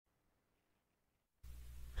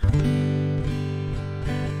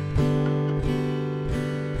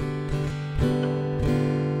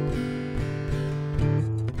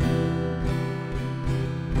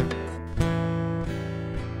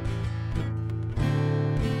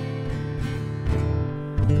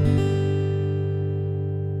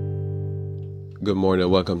Good morning,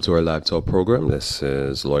 welcome to our live talk program. This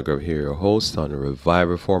is Lloyd Grove here, your host on Revive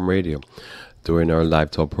Reform Radio. During our live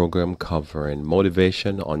talk program covering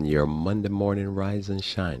motivation on your Monday morning rise and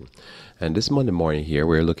shine. And this Monday morning here,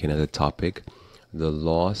 we're looking at a topic: the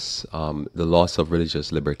loss of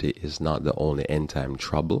religious liberty is not the only end time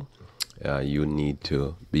trouble you need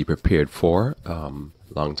to be prepared for.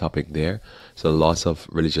 Long topic there. So, loss of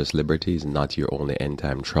religious liberty is not your only end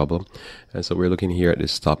time trouble. And so, we're looking here at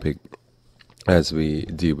this topic as we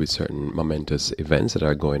deal with certain momentous events that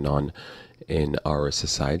are going on in our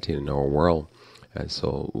society, in our world. And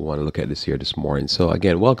so we want to look at this here this morning. So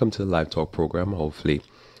again, welcome to the live talk program. Hopefully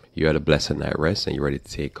you had a blessed night rest and you're ready to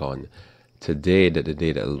take on today, the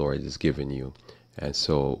day that the Lord has given you. And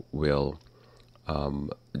so we'll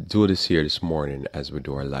do this here this morning as we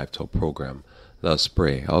do our live talk program. Let us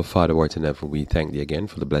pray. Our Father, who art in heaven, we thank thee again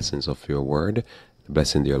for the blessings of your word, the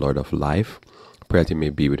blessing, dear Lord, of life. Pray that you may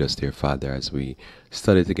be with us, dear Father, as we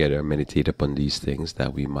study together and meditate upon these things,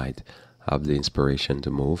 that we might have the inspiration to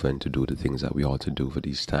move and to do the things that we ought to do for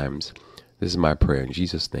these times. This is my prayer in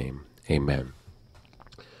Jesus' name. Amen.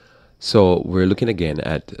 So we're looking again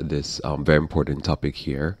at this very important topic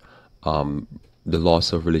here, the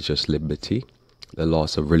loss of religious liberty. The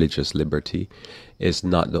loss of religious liberty is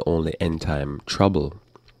not the only end-time trouble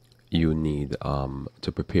you need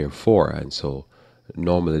to prepare for. And so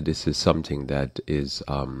normally this is something that is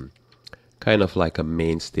kind of like a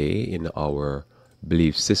mainstay in our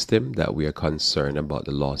belief system, that we are concerned about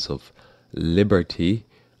the loss of liberty,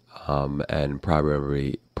 and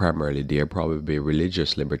primarily there probably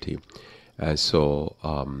religious liberty. And so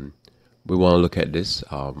we want to look at this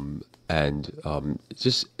and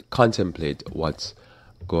just contemplate what's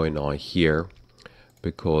going on here,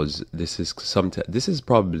 because this is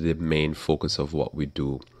probably the main focus of what we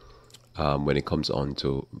do when it comes on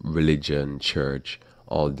to religion, church.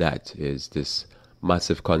 All that is this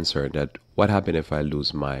massive concern that what happens if I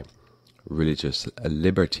lose my religious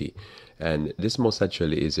liberty. And this most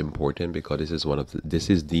actually is important, because this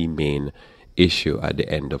is the main issue at the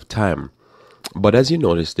end of time. But as you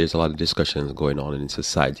notice, there's a lot of discussions going on in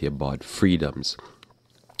society about freedoms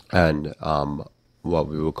and what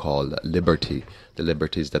we will call liberty, the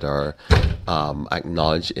liberties that are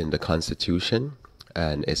acknowledged in the Constitution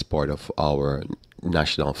and is part of our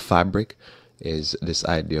national fabric, is this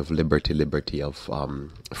idea of liberty of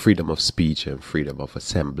freedom of speech and freedom of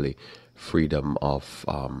assembly, freedom of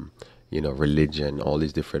religion, all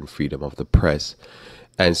these different freedom of the press.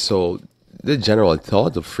 And so the general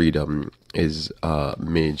thought of freedom is a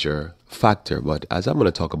major factor. But as I'm going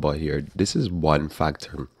to talk about here, this is one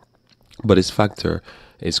factor. But this factor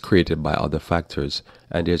is created by other factors,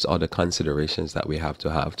 and there's other considerations that we have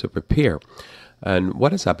to prepare. And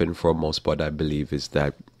what has happened for most part, I believe, is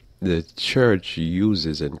that the church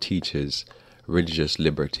uses and teaches religious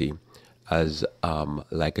liberty as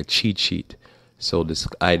like a cheat sheet. So this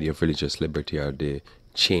idea of religious liberty, or the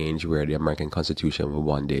change where the American Constitution will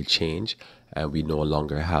one day change, and we no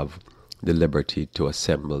longer have the liberty to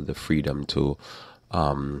assemble, the freedom to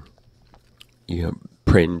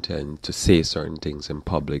print and to say certain things in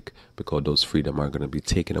public, because those freedom are going to be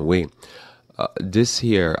taken away. This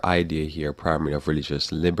here idea here, primarily of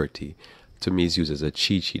religious liberty, to me is used as a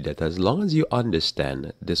cheat sheet, that as long as you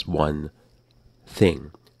understand this one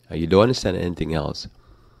thing and you don't understand anything else,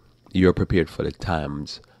 you're prepared for the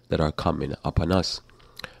times that are coming upon us.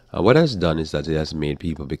 What it has done is that it has made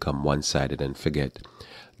people become one-sided and forget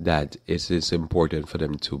that it is important for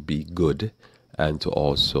them to be good, and to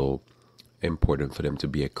also important for them to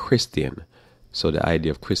be a Christian. So the idea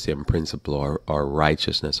of Christian principle or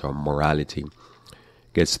righteousness or morality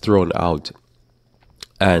gets thrown out,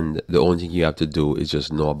 and the only thing you have to do is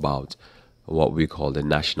just know about what we call the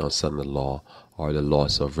National Son Law, or the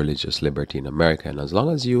loss of religious liberty in America. And as long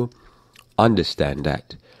as you understand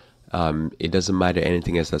that, it doesn't matter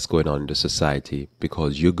anything else that's going on in the society,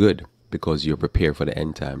 because you're good, because you're prepared for the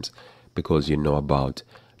end times, because you know about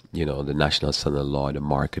the National Son Law, the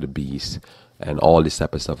mark of the beast, and all this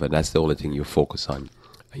type of stuff. And that's the only thing you focus on.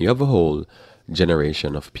 And you have a whole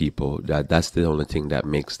generation of people that's the only thing that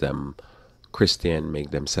makes them Christian,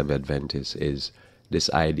 make them Seventh-Adventist, is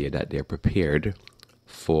this idea that they're prepared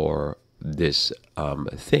for this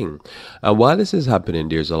thing. And while this is happening,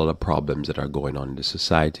 there's a lot of problems that are going on in the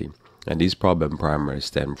society. And these problems primarily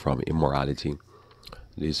stem from immorality.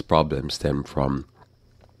 These problems stem from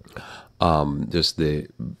just the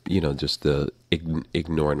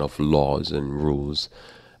ignoring of laws and rules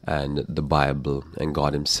and the Bible and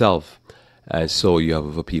God Himself. And so you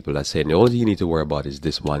have people that say, all you need to worry about is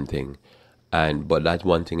this one thing, but that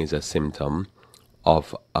one thing is a symptom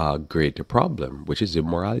of a greater problem, which is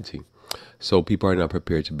immorality. So people are not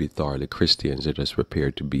prepared to be thoroughly Christians. They're just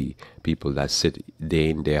prepared to be people that sit day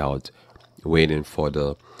in, day out, waiting for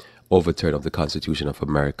the overturn of the Constitution of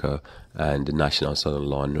America and the National Southern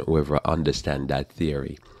Law, and whoever understand that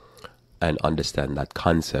theory and understand that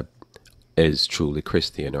concept is truly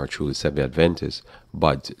Christian or truly Seventh Adventist.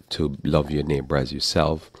 But to love your neighbor as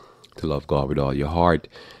yourself, to love God with all your heart,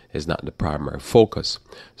 is not the primary focus.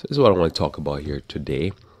 So this is what I want to talk about here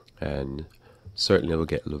today, and certainly will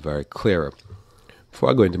get a little very clearer. Before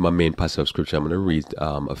I go into my main passage of scripture, I'm going to read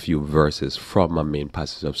a few verses from my main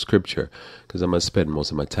passage of scripture, because I'm going to spend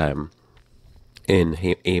most of my time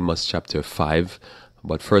in Amos chapter 5.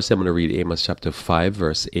 But first I'm going to read Amos chapter 5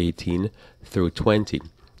 verse 18 through 20.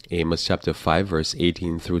 Amos chapter 5 verse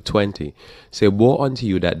 18 through 20. Say, woe unto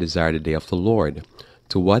you that desire the day of the Lord.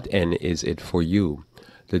 To what end is it for you?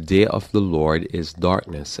 The day of the Lord is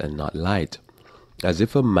darkness and not light. As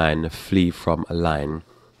if a man flee from a lion,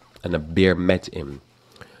 and a bear met him,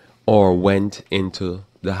 or went into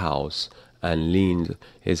the house, and leaned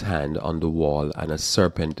his hand on the wall, and a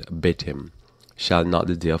serpent bit him. Shall not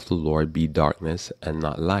the day of the Lord be darkness and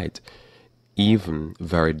not light, even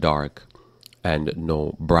very dark, and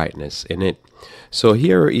no brightness in it? So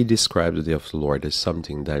here he describes the day of the Lord as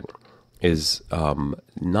something that is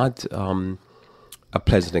not a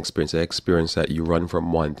pleasant experience, an experience that you run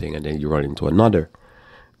from one thing and then you run into another.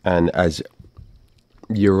 And as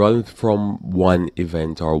you run from one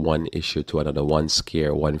event or one issue to another, one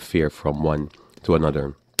scare, one fear from one to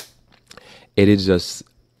another, it is just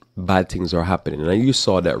bad things are happening. And you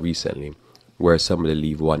saw that recently, where somebody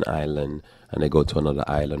leave one island and they go to another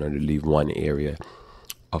island, or they leave one area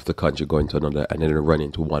of the country going to another, and then they run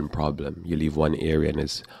into one problem. You leave one area and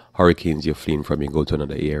it's hurricanes you're fleeing from, you go to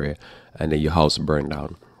another area and then your house burned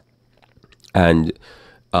down. And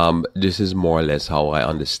this is more or less how I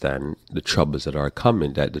understand the troubles that are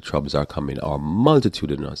coming, that the troubles are coming are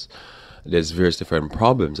multitudinous. There's various different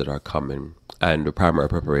problems that are coming, and the primary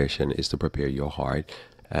preparation is to prepare your heart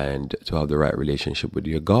and to have the right relationship with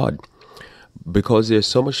your God. Because there's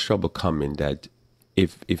so much trouble coming that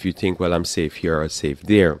if you think, well, I'm safe here or safe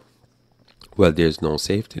there, well, there's no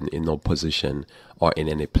safety in no position or in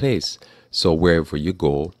any place. So wherever you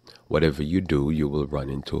go, whatever you do, you will run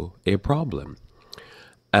into a problem.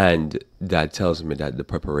 And that tells me that the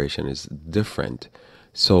preparation is different.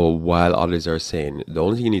 So while others are saying the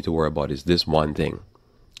only thing you need to worry about is this one thing,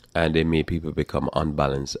 and they make people become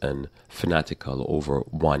unbalanced and fanatical over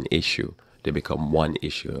one issue. They become one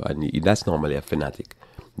issue, and that's normally a fanatic.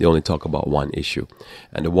 They only talk about one issue.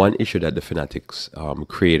 And the one issue that the fanatics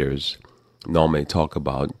creators normally talk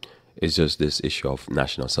about is just this issue of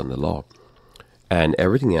national Sunday law. And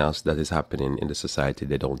everything else that is happening in the society,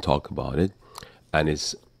 they don't talk about it. And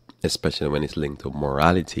it's especially when it's linked to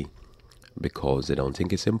morality, because they don't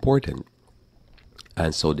think it's important.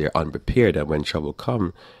 And so they're unprepared, and when trouble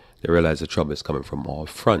comes, they realize the trouble is coming from all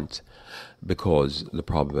fronts, because the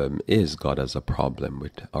problem is God has a problem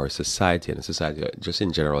with our society, and the society just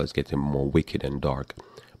in general is getting more wicked and dark,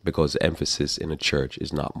 because the emphasis in the church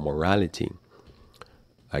is not morality.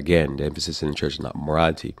 Again, the emphasis in the church is not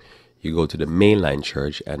morality. You go to the mainline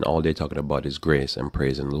church and all they're talking about is grace and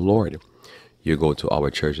praising the Lord. You go to our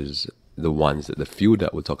churches, the few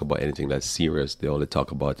that will talk about anything that's serious, they only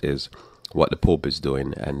talk about is what the Pope is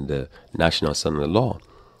doing and the national Sunday law.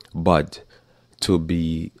 But to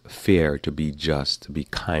be fair, to be just, to be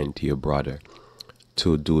kind to your brother,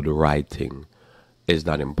 to do the right thing is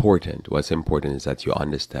not important. What's important is that you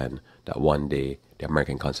understand that one day the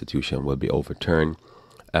American Constitution will be overturned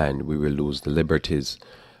and we will lose the liberties.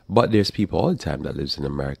 But there's people all the time that lives in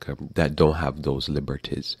America that don't have those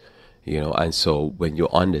liberties, and so when you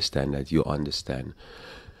understand that, you understand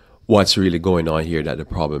what's really going on here, that the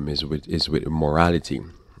problem is with morality.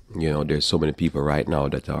 There's so many people right now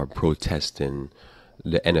that are protesting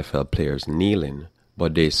the NFL players kneeling,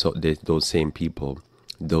 but those same people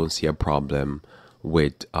don't see a problem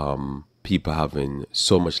with people having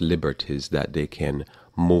so much liberties that they can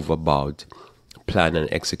move about, plan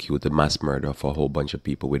and execute the mass murder of a whole bunch of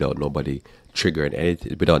people without nobody triggering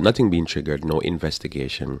anything, without nothing being triggered, no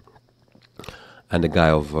investigation. And the guy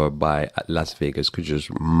over by Las Vegas could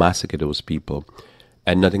just massacre those people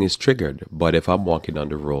and nothing is triggered. But if I'm walking on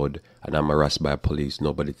the road and I'm harassed by police,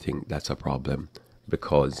 nobody think that's a problem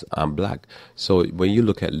because I'm black. So when you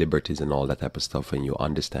look at liberties and all that type of stuff, and you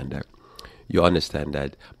understand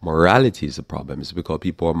that morality is a problem. It's because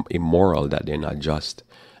people are immoral, that they're not just,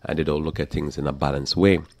 and they don't look at things in a balanced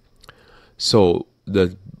way. So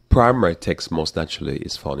the primary text most naturally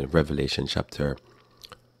is found in Revelation chapter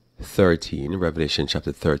 13, Revelation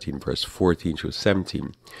chapter 13, verse 14 through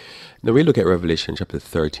 17. Now we look at Revelation chapter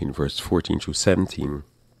 13, verse 14 through 17.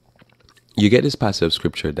 You get this passage of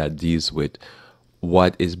scripture that deals with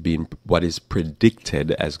what is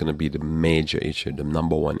predicted as going to be the major issue, the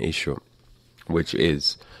number one issue, which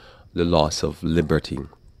is the loss of liberty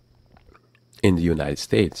in the United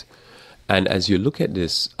States. And as you look at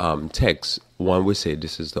this text, one would say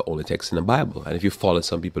this is the only text in the Bible. And if you follow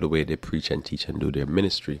some people the way they preach and teach and do their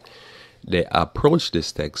ministry, they approach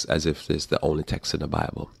this text as if it's the only text in the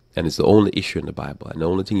Bible. And it's the only issue in the Bible. And the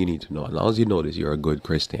only thing you need to know, as long as you know this, you're a good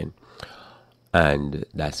Christian. And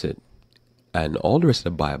that's it. And all the rest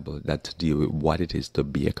of the Bible, that to deal with what it is to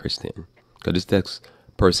be a Christian. Because this text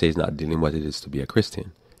per se is not dealing with what it is to be a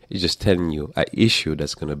Christian. It's just telling you an issue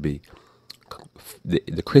that's going to be,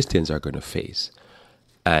 the Christians are going to face.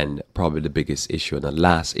 And probably the biggest issue and the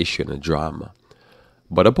last issue in the drama.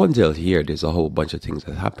 But up until here, there's a whole bunch of things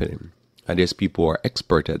that's happening. And there's people who are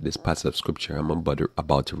expert at this passage of scripture I'm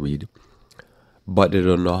about to read. But they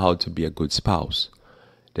don't know how to be a good spouse.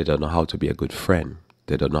 They don't know how to be a good friend.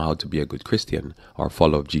 They don't know how to be a good Christian or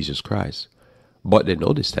follower of Jesus Christ. But they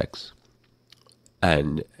know this text.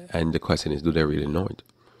 And the question is, do they really know it?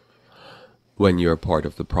 When you're part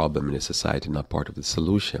of the problem in a society, not part of the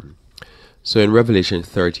solution. So in Revelation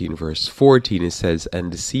 13, verse 14, it says,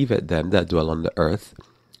 "And deceiveth them that dwell on the earth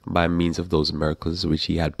by means of those miracles which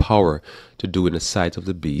he had power to do in the sight of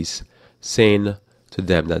the beast, saying to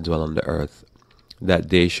them that dwell on the earth, that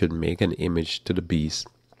they should make an image to the beast,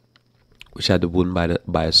 which had the wound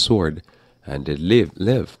by a sword, and did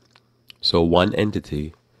live." So one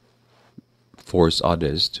entity forced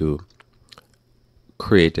others to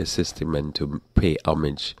create a system and to pay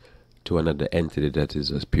homage to another entity that is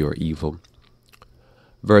as pure evil.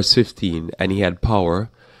 Verse 15, "And he had power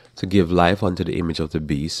to give life unto the image of the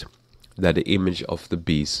beast, that the image of the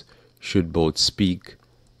beast should both speak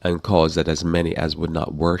and cause that as many as would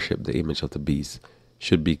not worship the image of the beast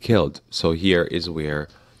should be killed." So here is where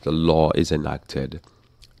the law is enacted,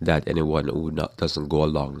 that anyone who doesn't go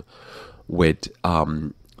along with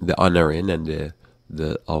the honoring and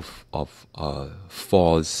the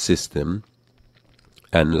false system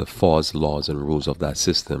and the false laws and rules of that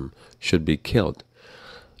system should be killed.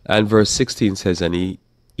 And verse 16 says, "And he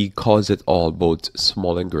causeth all, both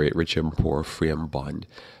small and great, rich and poor, free and bond,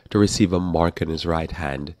 to receive a mark in his right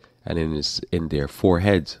hand and in their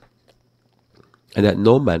foreheads, and that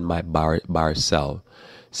no man might buy or sell,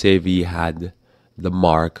 save he had the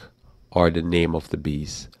mark or the name of the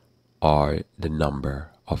beast or the number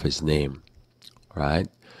of his name." Right?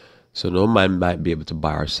 So no man might be able to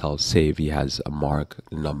buy or sell save he has a mark,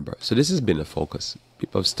 a number. So this has been a focus.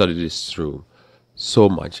 People have studied this through so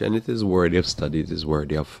much, and it is worthy of study, it is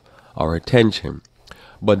worthy of our attention.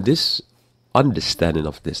 But this understanding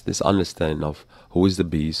of this understanding of who is the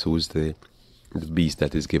beast, who is the beast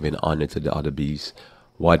that is giving honor to the other beast,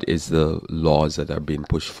 what is the laws that are being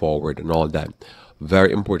pushed forward and all that,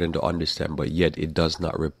 very important to understand, but yet it does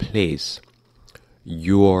not replace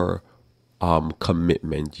your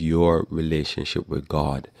commitment, your relationship with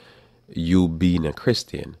God, you being a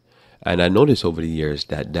Christian. And I noticed over the years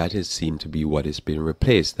that has seemed to be what is being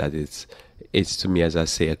replaced. That it's to me, as I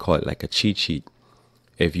say, I call it like a cheat sheet.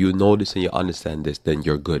 If you know this and you understand this, then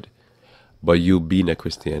you're good. But you being a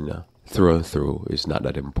Christian through and through is not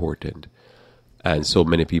that important. And so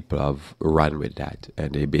many people have run with that,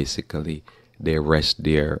 and they rest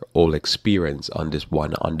their whole experience on this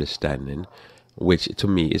one understanding, which to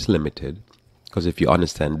me is limited. Because if you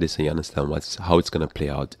understand this and you understand how it's going to play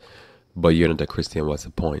out, but you're not a Christian, what's the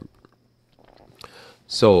point?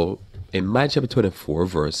 So in Matthew chapter 24,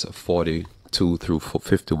 verse 42 through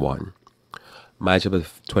 51, Matthew chapter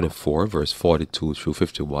 24, verse 42 through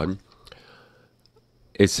 51,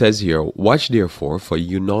 it says here, "Watch therefore, for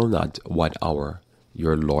you know not what hour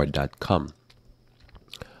your Lord doth come.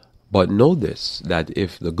 But know this, that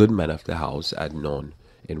if the good man of the house had known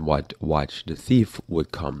in what watch the thief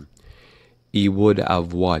would come, he would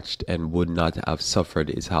have watched and would not have suffered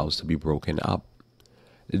his house to be broken up.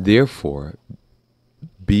 Therefore,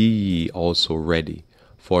 be ye also ready,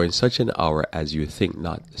 for in such an hour as you think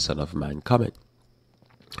not, the Son of Man cometh.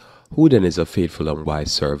 Who then is a faithful and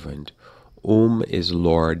wise servant, whom his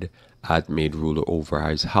Lord hath made ruler over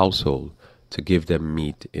his household, to give them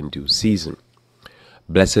meat in due season?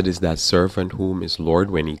 Blessed is that servant whom his Lord,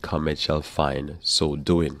 when he cometh, shall find so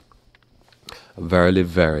doing. Verily,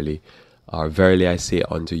 verily, verily I say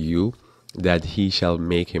unto you, that he shall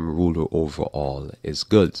make him ruler over all his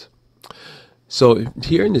goods." So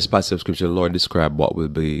here in this passage of scripture, the Lord described what will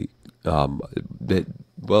be,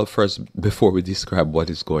 first, before we describe what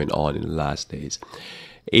is going on in the last days,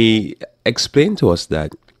 He explained to us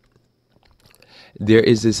that there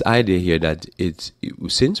is this idea here that it's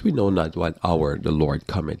since we know not what hour the Lord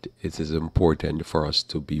cometh, it is important for us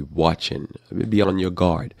to be watching, be on your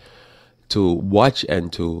guard, to watch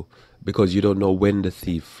and to because you don't know when the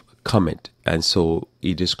thief cometh, and so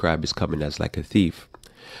he described his coming as like a thief.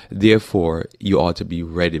 Therefore, you ought to be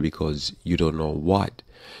ready because you don't know what.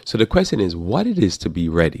 So the question is what it is to be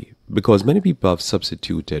ready, because many people have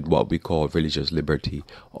substituted what we call religious liberty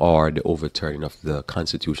or the overturning of the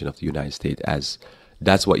Constitution of the United States as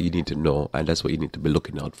that's what you need to know and that's what you need to be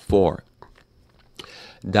looking out for.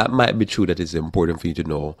 That might be true, that it's important for you to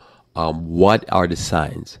know what are the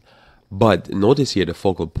signs. But notice here the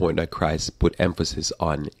focal point that Christ put emphasis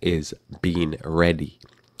on is being ready.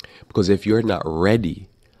 Because if you're not ready,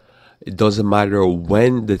 it doesn't matter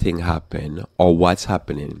when the thing happened or what's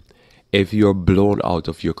happening. If you're blown out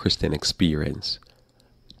of your Christian experience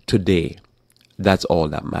today, that's all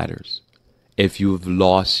that matters. If you've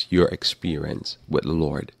lost your experience with the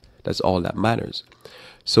Lord, that's all that matters.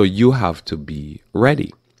 So you have to be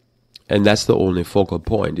ready. And that's the only focal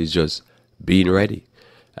point, is just being ready.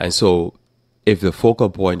 And so if the focal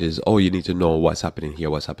point is, oh, you need to know what's happening here,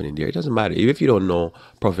 what's happening there, it doesn't matter. Even if you don't know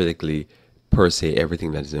prophetically per se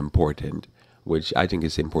everything that is important, which I think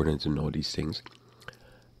is important to know these things,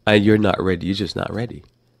 and you're not ready, you're just not ready.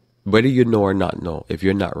 Whether you know or not know, if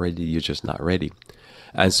you're not ready, you're just not ready.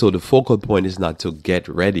 And so the focal point is not to get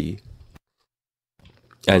ready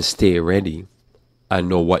and stay ready and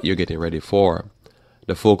know what you're getting ready for.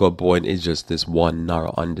 The focal point is just this one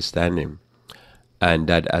narrow understanding. And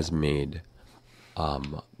that has made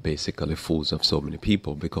basically fools of so many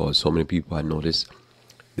people, because so many people, I notice,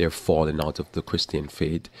 they're falling out of the Christian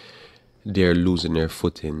faith. They're losing their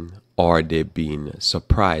footing, or they're being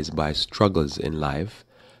surprised by struggles in life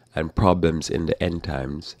and problems in the end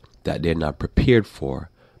times that they're not prepared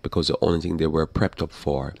for, because the only thing they were prepped up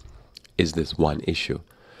for is this one issue.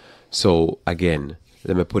 So again,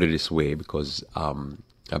 let me put it this way, because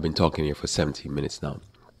I've been talking here for 17 minutes now.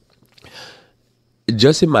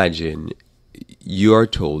 Just imagine you are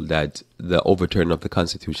told that the overturn of the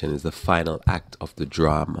Constitution is the final act of the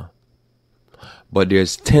drama. But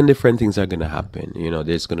there's 10 different things that are going to happen.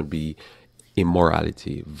 There's going to be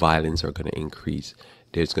immorality, violence are going to increase.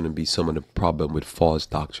 There's going to be some of the problem with false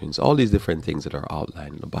doctrines, all these different things that are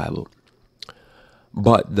outlined in the Bible.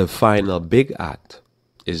 But the final big act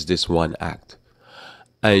is this one act.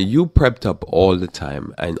 And you prepped up all the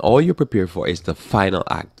time, and all you're prepared for is the final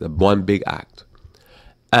act, the one big act.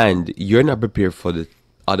 And you're not prepared for the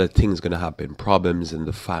other things going to happen, problems in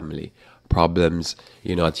the family, problems,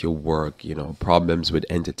 at your work, problems with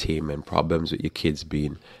entertainment, problems with your kids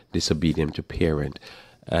being disobedient to parent.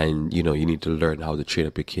 And, you need to learn how to train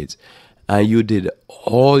up your kids. And you did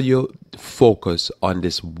all your focus on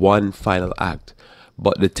this one final act.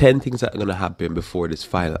 But the 10 things that are going to happen before this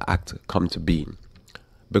final act come to being,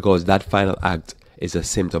 because that final act is a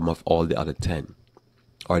symptom of all the other 10,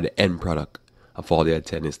 or the end product of all the other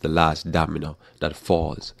 10 is the last domino that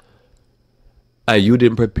falls. And you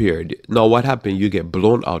didn't prepare. Now what happened? You get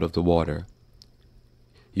blown out of the water.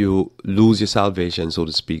 You lose your salvation, so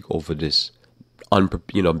to speak, over this,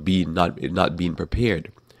 being not being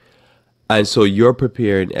prepared. And so you're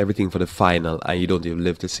preparing everything for the final, and you don't even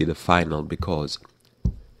live to see the final, because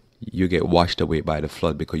you get washed away by the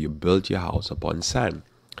flood, because you built your house upon sand.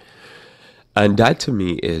 And that to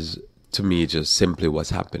me is just simply what's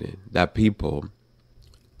happening. That people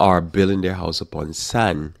are building their house upon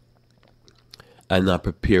sand and not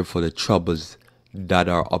prepared for the troubles that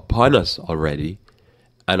are upon us already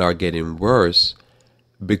and are getting worse,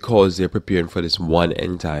 because they're preparing for this one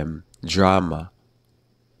end time drama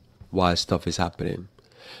while stuff is happening.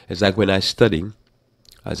 It's like when I study,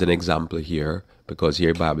 as an example here, because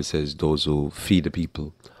here the Bible says those who feed the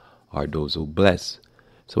people are those who bless.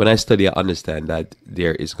 So when I study, I understand that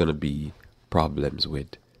there is going to be problems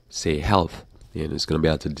with, say, health. It's going to be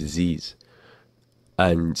out of disease.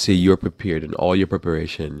 And say you're prepared, and all your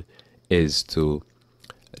preparation is to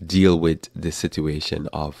deal with the situation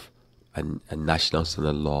of a national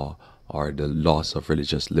standard law or the loss of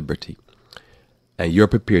religious liberty. And you're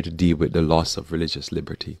prepared to deal with the loss of religious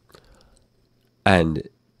liberty. And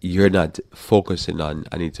you're not focusing on,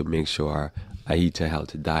 I need to make sure I eat a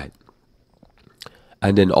healthy diet.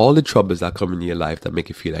 And then all the troubles that come in your life that make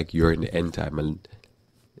you feel like you're in the end time and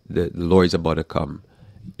the Lord is about to come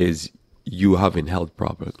is you having health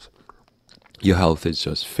problems. Your health is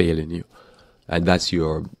just failing you. And that's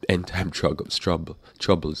your end time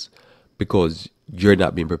troubles, because you're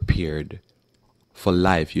not being prepared for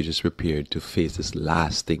life. You're just prepared to face this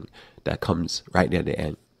last thing that comes right near the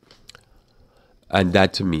end. And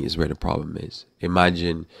that to me is where the problem is.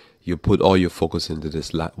 Imagine you put all your focus into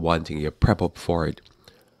this one thing, you prep up for it,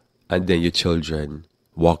 and then your children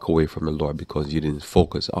walk away from the Lord because you didn't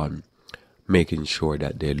focus on making sure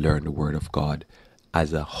that they learn the Word of God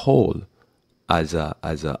as a whole, as a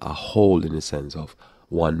whole, in the sense of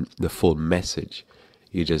the full message.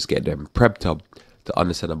 You just get them prepped up to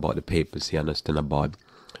understand about the papacy, understand about,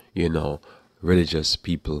 religious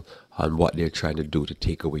people and what they're trying to do to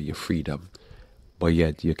take away your freedom. But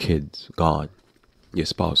yet your kids gone, your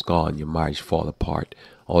spouse gone, your marriage fall apart,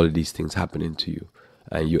 all of these things happening to you,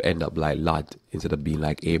 and you end up like Lot instead of being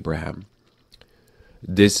like Abraham.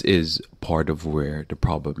 This is part of where the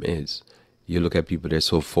problem is. You look at people, they're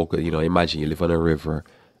so focused. Imagine you live on a river,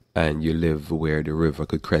 and you live where the river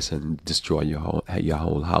could crest and destroy your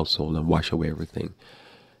whole household and wash away everything.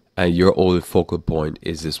 And your only focal point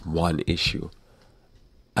is this one issue.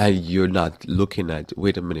 And you're not looking at,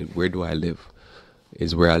 wait a minute, where do I live?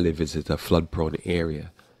 Is where I live, is it a flood-prone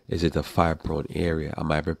area? Is it a fire-prone area?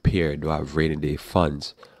 Am I prepared? Do I have rainy day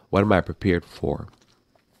funds? What am I prepared for?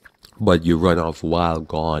 But you run off wild,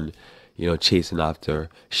 gone, chasing after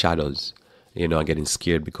shadows, and getting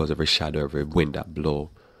scared because of a shadow, every wind that blow.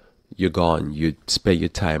 You're gone. You spend your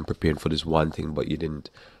time preparing for this one thing, but you didn't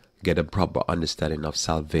get a proper understanding of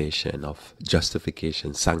salvation, of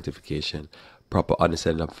justification, sanctification, proper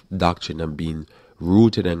understanding of doctrine and being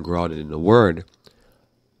rooted and grounded in the Word.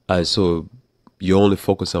 And so you only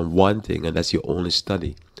focus on one thing, and that's your only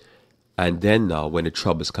study. And then now, when the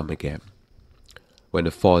troubles come again, when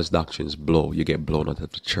the false doctrines blow, you get blown out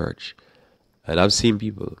of the church. And I've seen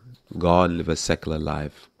people go and live a secular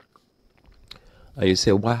life. And you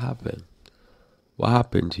say, what happened? What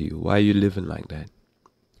happened to you? Why are you living like that?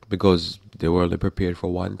 Because they were only prepared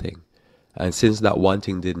for one thing. And since that one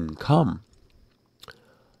thing didn't come,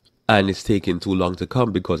 and it's taking too long to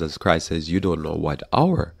come, because as Christ says, you don't know what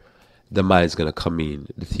hour the man is going to come in,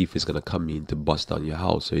 the thief is going to come in to bust down your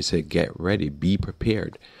house. So he said, get ready, be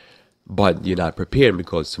prepared. But you're not prepared,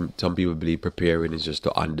 because some people believe preparing is just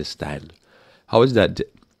to understand. How is that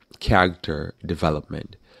character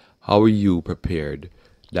development? How are you prepared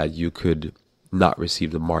that you could not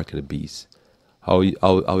receive the mark of the beast? How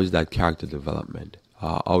is that character development?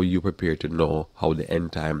 How are you prepared to know how the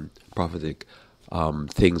end time prophetic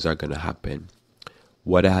things are going to happen?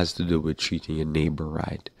 What it has to do with treating your neighbor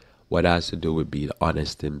right? What it has to do with being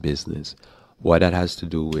honest in business? What it has to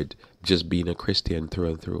do with just being a Christian through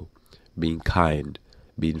and through? Being kind,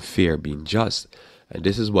 being fair, being just. And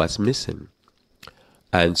this is what's missing.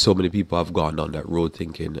 And so many people have gone down that road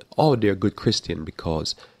thinking, oh, they're a good Christian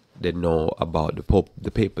because they know about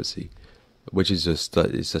the papacy, which is just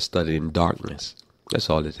it's a study in darkness. That's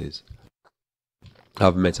all it is.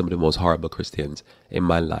 I've met some of the most horrible Christians in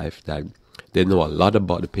my life that they know a lot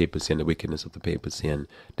about the papacy and the wickedness of the papacy, and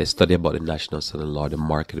they study about the national son law, the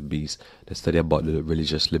mark of the beast. They study about the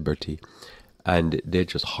religious liberty, and they're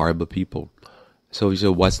just horrible people. So you say,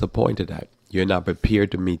 what's the point of that? You're not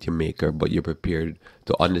prepared to meet your maker, but you're prepared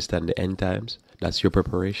to understand the end times. That's your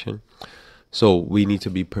preparation. So we need to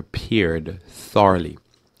be prepared thoroughly.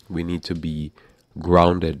 We need to be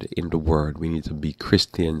grounded in the Word. We need to be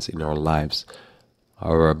Christians in our lives.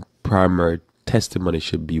 Our primary testimony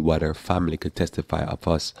should be what our family could testify of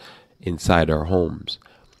us inside our homes.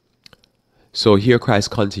 So here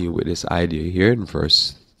Christ continues with this idea here in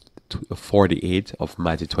verse 48 of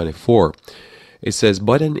Matthew 24. It says,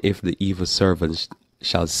 but then if the evil servant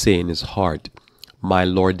shall say in his heart, my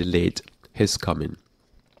Lord delayed his coming,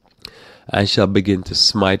 and shall begin to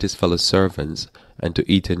smite his fellow servants, and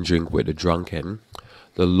to eat and drink with the drunken,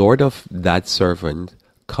 the Lord of that servant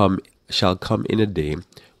shall come in a day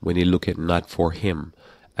when he looketh not for him,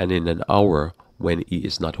 and in an hour when he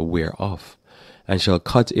is not aware of, and shall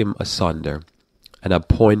cut him asunder, and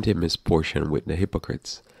appoint him his portion with the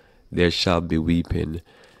hypocrites. There shall be weeping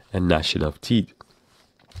and gnashing of teeth.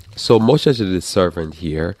 So Moshe, the servant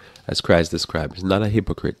here, as Christ described, is not a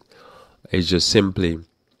hypocrite. It's just simply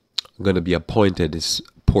going to be appointed his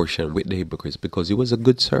portion with the hypocrites because he was a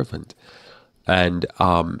good servant. And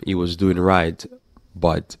he was doing right,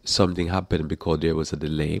 but something happened because there was a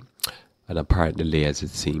delay, an apparent delay as it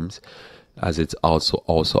seems, as it's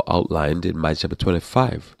also outlined in Matthew chapter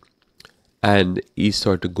 25. And he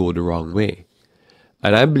started to go the wrong way.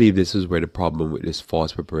 And I believe this is where the problem with this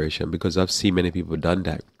false preparation, because I've seen many people done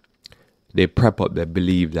that. They prep up, they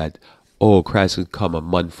believe that, oh, Christ could come a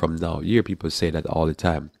month from now. You hear people say that all the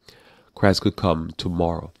time. Christ could come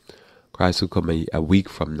tomorrow. Christ could come a week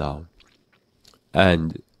from now.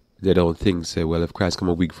 And they don't think, say, well, if Christ come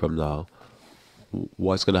a week from now,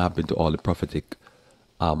 what's going to happen to all the prophetic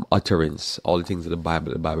utterance, all the things of the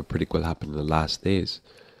Bible predict will happen in the last days.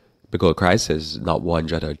 Because Christ says, not one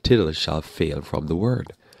jot or tittle shall fail from the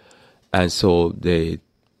word. And so they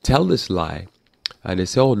tell this lie, and they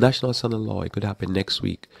say, oh, national son-in-law, it could happen next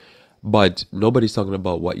week. But nobody's talking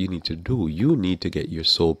about what you need to do. You need to get your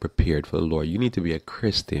soul prepared for the Lord. You need to be a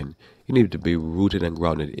Christian. You need to be rooted and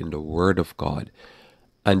grounded in the Word of God.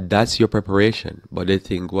 And that's your preparation. But they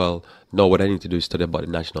think, well, no, what I need to do is study about the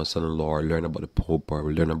national son-in-law, or learn about the Pope,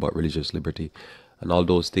 or learn about religious liberty. And all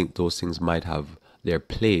those things might have their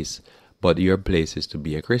place, but your place is to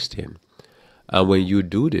be a Christian. And when you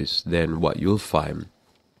do this, then what you'll find,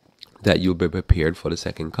 that you'll be prepared for the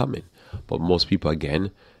second coming. But most people,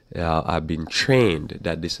 again, have been trained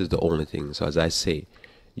that this is the only thing. So as I say,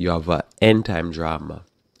 you have an end time drama,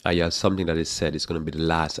 and you have something that is said is going to be the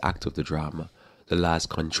last act of the drama, the last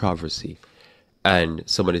controversy. And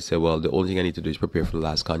somebody said, well, the only thing I need to do is prepare for the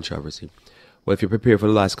last controversy. Well, if you prepare for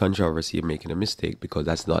the last controversy, you're making a mistake, because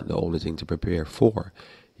that's not the only thing to prepare for.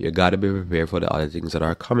 You got to be prepared for the other things that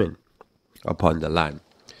are coming upon the land.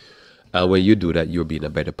 And when you do that, you'll be in a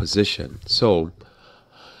better position. So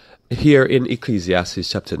here in Ecclesiastes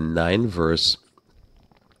chapter 9, verse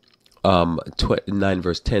 9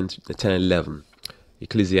 verse 10 and 11.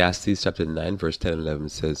 Ecclesiastes chapter 9, verse 10 and 11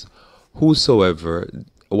 says, whatsoever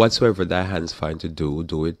thy hands find to do,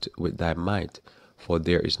 do it with thy might. For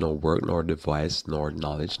there is no work, nor device, nor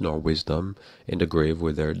knowledge, nor wisdom in the grave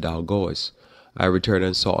whither thou goest. I returned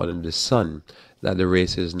and saw under the sun that the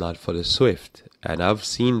race is not for the swift. And I've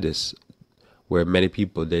seen this, where many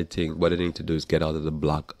people, they think what they need to do is get out of the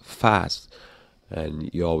block fast. And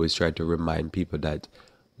you always try to remind people that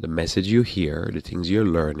the message you hear, the things you're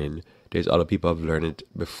learning, there's other people have learned it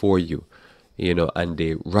before you, and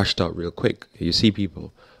they rushed out real quick. You see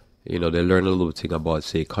people, they learn a little thing about,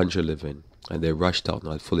 say, country living, and they rushed out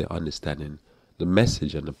not fully understanding the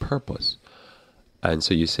message and the purpose. And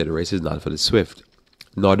so you say the race is not for the swift,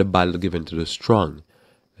 nor the battle given to the strong.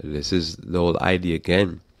 This is the whole idea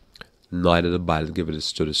again. Neither the battle given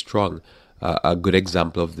to the strong. A good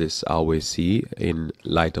example of this I always see in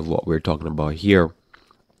light of what we're talking about here.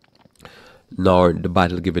 Nor the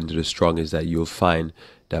battle given to the strong is that you'll find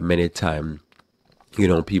that many times,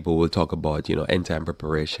 people will talk about, end time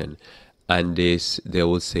preparation. And they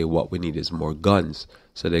will say what we need is more guns.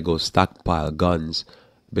 So they go stockpile guns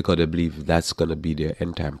because they believe that's going to be their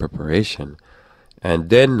end time preparation. And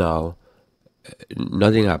then now,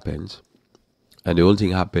 nothing happens. And the only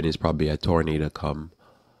thing happen is probably a tornado come,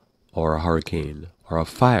 or a hurricane, or a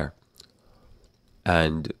fire.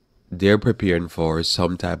 And they're preparing for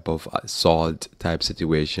some type of assault type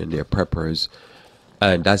situation. They're preppers.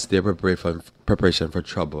 And that's their preparation for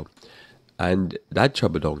trouble. And that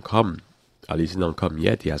trouble don't come. At least it don't come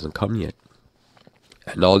yet. He hasn't come yet.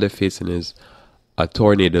 And all they're facing is a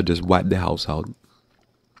tornado just wipe the house out.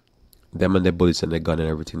 Them and their bullets and their gun and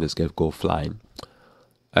everything just go flying.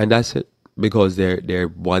 And that's it. Because they're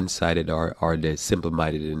one-sided or they're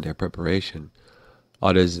simple-minded in their preparation.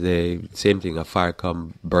 Others, same thing, a fire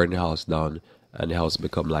come, burn the house down, and the house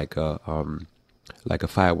become like a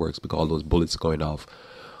fireworks, because all those bullets going off.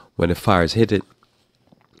 When the fires hit it,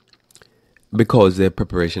 because their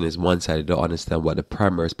preparation is one-sided, they don't understand what the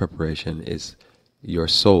primary preparation is. Your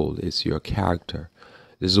soul, is your character.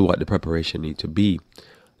 This is what the preparation need to be.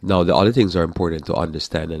 Now, the other things are important to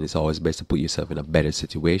understand, and it's always best to put yourself in a better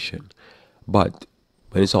situation. But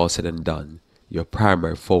when it's all said and done, your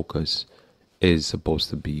primary focus is supposed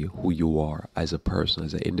to be who you are as a person,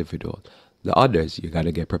 as an individual. The others you got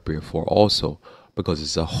to get prepared for also, because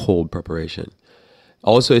it's a whole preparation.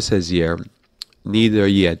 Also, it says here, neither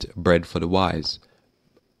yet bread for the wise,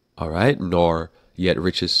 all right, nor yet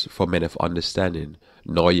riches for men of understanding,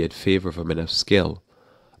 nor yet favor for men of skill,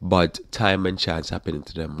 but time and chance happening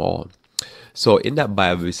to them all. So in that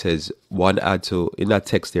Bible, it says in that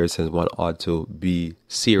text there, it says one ought to be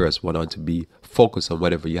serious, one ought to be focused on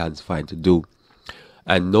whatever your hands find to do.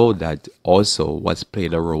 And know that also what's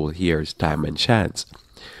playing a role here is time and chance.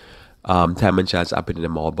 Time and chance happen to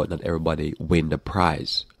them all, but not everybody win the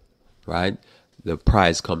prize, right? The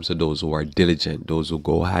prize comes to those who are diligent, those who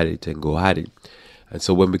go at it. And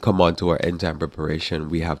so when we come on to our end time preparation,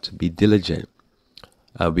 we have to be diligent.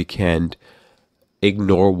 We can't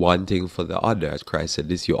ignore one thing for the other. As Christ said,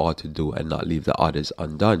 this you ought to do and not leave the others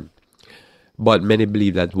undone. But many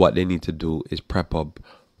believe that what they need to do is prep up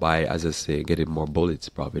by, as I say, getting more bullets.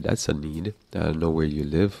 Probably that's a need. I don't know where you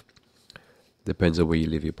live. Depends on where you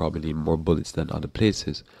live. You probably need more bullets than other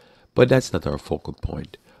places. But that's not our focal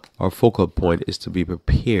point. Our focal point is to be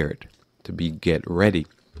prepared, to get ready.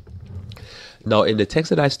 Now, in the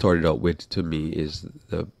text that I started out with, to me, is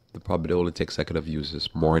the Probably the only text I could have used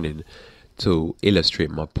this morning to illustrate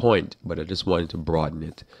my point, but I just wanted to broaden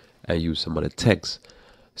it and use some other texts.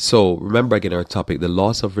 So remember again our topic, the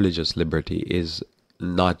loss of religious liberty is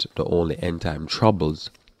not the only end time troubles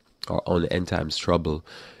or only end times trouble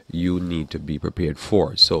you need to be prepared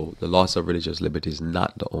for. So the loss of religious liberty is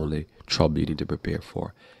not the only trouble you need to prepare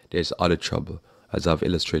for. There's other trouble, as I've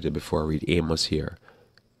illustrated before. Read Amos here.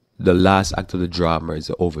 The last act of the drama is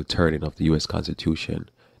the overturning of the U.S. Constitution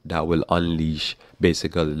that will unleash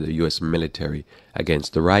basically the U.S. military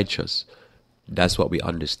against the righteous. That's what we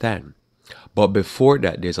understand. But before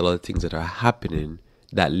that, there's a lot of things that are happening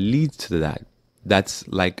that leads to that. That's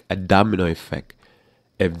like a domino effect.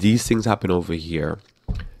 If these things happen over here,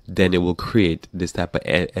 then it will create this type of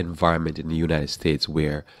environment in the United States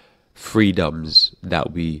where freedoms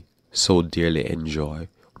that we so dearly enjoy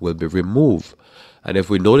will be removed. And if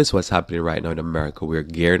we notice what's happening right now in America, we're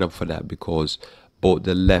gearing up for that because both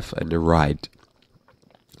the left and the right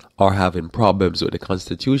are having problems with the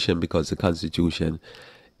Constitution because the Constitution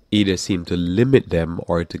either seems to limit them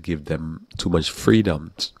or to give them too much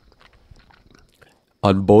freedom.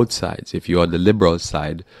 On both sides, if you're on the liberal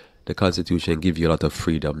side, the Constitution gives you a lot of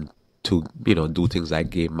freedom to, do things like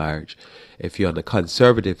gay marriage. If you're on the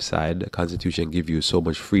conservative side, the Constitution gives you so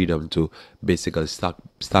much freedom to basically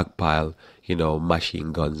stockpile,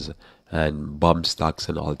 machine guns and bomb stocks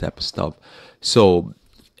and all type of stuff. So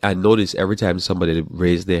I notice every time somebody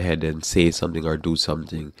raise their head and say something or do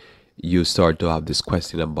something, you start to have this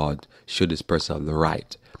question about should this person have the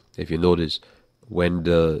right. If you notice, when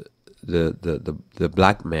the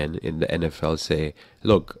black men in the NFL say,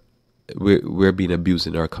 look, we're being abused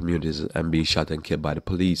in our communities and being shot and killed by the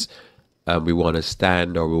police, and we want to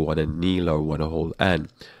stand or we want to kneel or we want to hold, and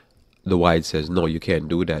the white says, no, you can't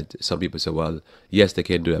do that. Some people say, well, yes, they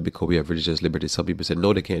can do that because we have religious liberty. Some people say,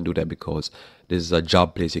 no, they can't do that because this is a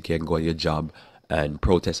job place. You can't go on your job and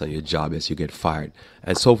protest on your job as you get fired,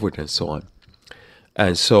 and so forth and so on.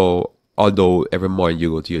 And so, although every morning you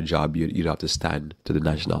go to your job, you have to stand to the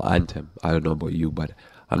national anthem. I don't know about you, but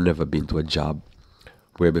I've never been to a job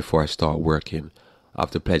where before I start working, I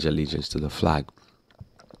have to pledge allegiance to the flag.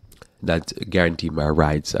 That guarantee my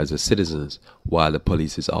rights as a citizen while the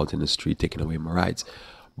police is out in the street taking away my rights.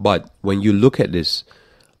 But when you look at this,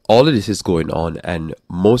 all of this is going on, and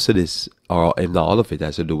most of this, or if not all of it,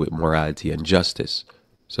 has to do with morality and justice.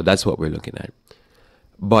 So that's what we're looking at.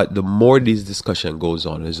 But the more this discussion goes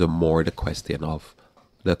on, is the more the question of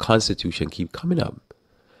the Constitution keep coming up.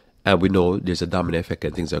 And we know there's a domino effect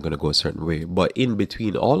and things are going to go a certain way. But in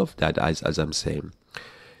between all of that, as I'm saying,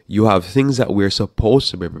 you have things that we're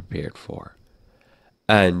supposed to be prepared for.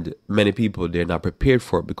 And many people, they're not prepared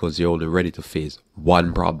for it because they're only ready to face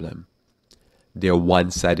one problem. They're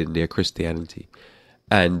one-sided in their Christianity.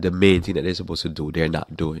 And the main thing that they're supposed to do, they're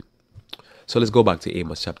not doing. So let's go back to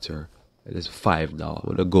Amos chapter 5 now. I'm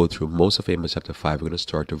going to go through most of Amos chapter 5. We're going to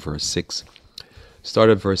start at verse 6.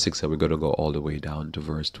 Start at verse 6 and we're going to go all the way down to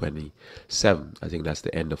verse 27. I think that's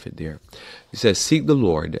the end of it there. It says, seek the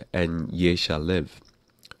Lord and ye shall live,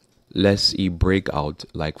 lest ye break out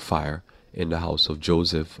like fire in the house of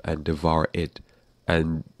Joseph and devour it,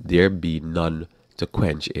 and there be none to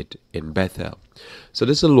quench it in Bethel. So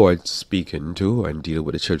this is the Lord speaking to and dealing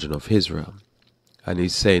with the children of Israel. And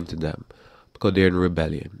he's saying to them, because they're in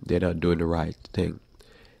rebellion, they're not doing the right thing.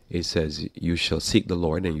 He says, you shall seek the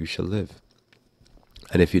Lord and you shall live.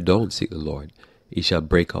 And if you don't seek the Lord, he shall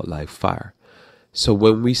break out like fire. So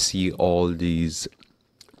when we see all these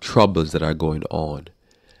troubles that are going on,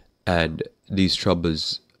 and these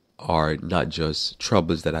troubles are not just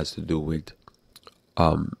troubles that has to do with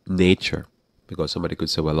nature, because somebody could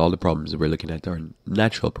say, well, all the problems we're looking at are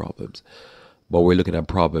natural problems. But we're looking at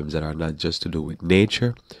problems that are not just to do with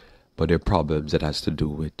nature, but they're problems that has to do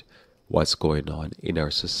with what's going on in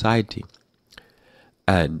our society.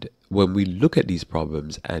 And when we look at these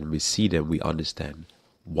problems and we see them, we understand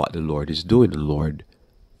what the Lord is doing. The Lord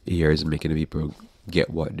here is making the people get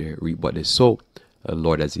what they reap, what they sow. And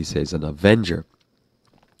Lord, as he says, an avenger.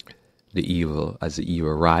 As the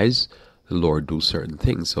evil rise, the Lord do certain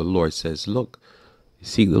things. So the Lord says, look,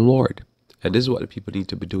 seek the Lord. And this is what the people need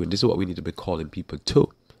to be doing. This is what we need to be calling people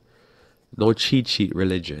to. No cheat sheet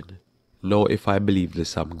religion. No, if I believe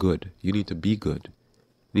this, I'm good. You need to be good.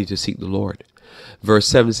 You need to seek the Lord. Verse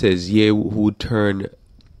 7 says, ye who turn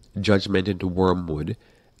judgment into wormwood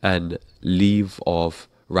and leave off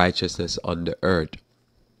righteousness on the earth.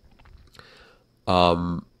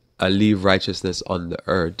 And leave righteousness on the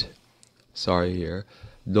earth. Sorry here.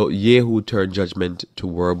 Though ye who turn judgment to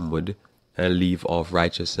wormwood and leave off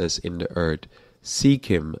righteousness in the earth, seek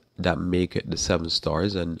him that maketh the 7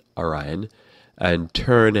 stars and Orion, and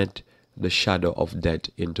turneth the shadow of death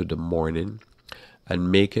into the morning,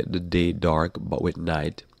 and maketh the day dark but with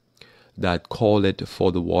night, that calleth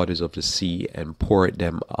for the waters of the sea, and poureth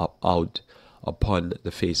them out upon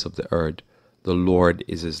the face of the earth. The Lord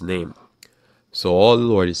is his name. So all the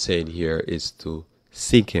Lord is saying here is to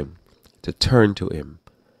seek him, to turn to him.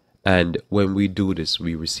 And when we do this,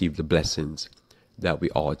 we receive the blessings that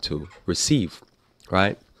we ought to receive,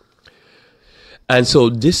 right? And so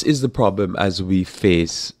this is the problem as we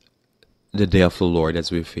face the day of the Lord,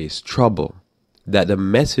 as we face trouble, that the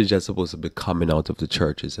message that's supposed to be coming out of the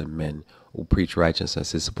churches and men who preach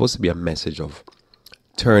righteousness is supposed to be a message of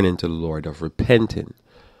turning to the Lord, of repenting,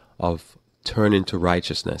 of turning to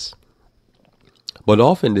righteousness. But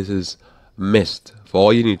often this is missed. For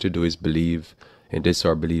all you need to do is believe in this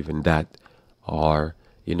or believe in that. Or,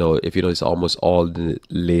 if you know, it's almost all the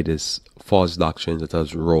latest false doctrines that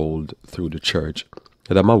has rolled through the church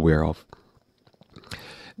that I'm aware of.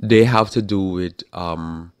 They have to do with,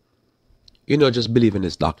 just believe in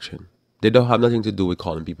this doctrine. They don't have nothing to do with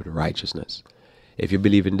calling people to righteousness. If you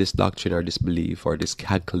believe in this doctrine or this belief or this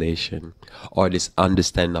calculation or this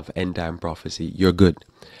understanding of end time prophecy, you're good.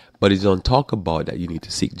 But it don't talk about that you need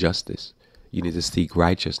to seek justice. You need to seek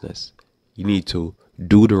righteousness. You need to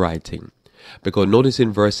do the right thing. Because notice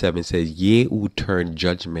in verse 7 it says, ye who turn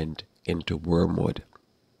judgment into wormwood.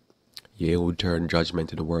 Ye who turn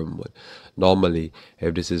judgment into wormwood. Normally,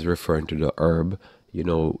 if this is referring to the herb,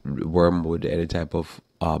 wormwood, any type of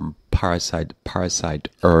parasite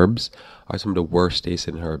herbs are some of the worst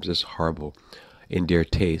tasting herbs. It's horrible in their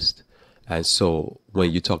taste. And so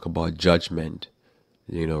when you talk about judgment,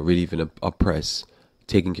 relieving the oppressed,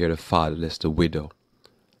 taking care of the fatherless, the widow,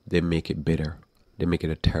 they make it bitter. They make it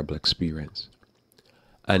a terrible experience.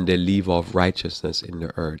 And they leave off righteousness in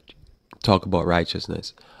the earth. Talk about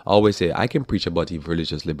righteousness. I always say, I can preach about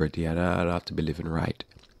religious liberty and I don't have to be living right.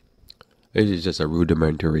 It is just a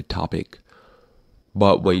rudimentary topic.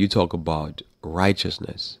 But when you talk about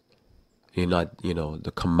righteousness, you're not,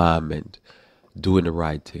 the commandment, doing the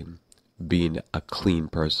right thing, being a clean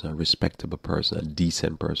person, a respectable person, a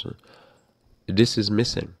decent person. This is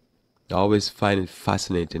missing. I always find it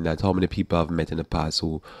fascinating that how many people I've met in the past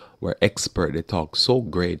who were expert. They talk so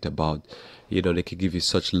great about, they could give you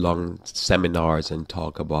such long seminars and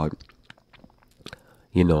talk about,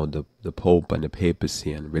 the Pope and the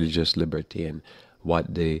papacy and religious liberty and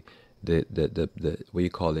what the what you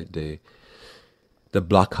call it, the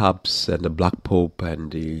Black Ops and the Black Pope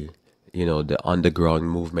and the underground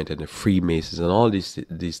movement and the Freemasons and all these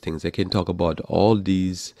things. They can talk about all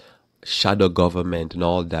these shadow government and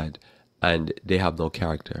all that, and they have no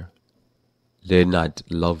character. They're not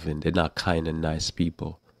loving. They're not kind and nice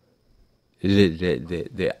people.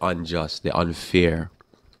 They're unjust. They're unfair.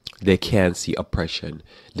 They can't see oppression.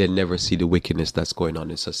 They never see the wickedness that's going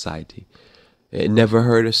on in society. I never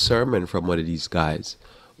heard a sermon from one of these guys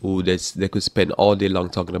who they could spend all day long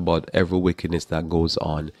talking about every wickedness that goes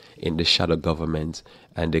on in the shadow government,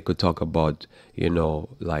 and they could talk about,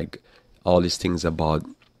 like all these things about,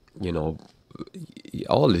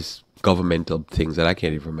 all these governmental things that I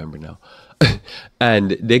can't even remember now.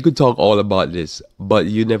 And they could talk all about this, but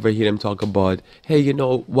you never hear them talk about, hey,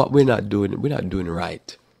 what we're not doing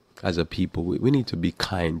right as a people. We need to be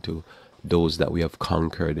kind to those that we have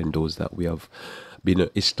conquered and those that we have been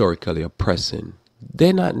historically oppressing.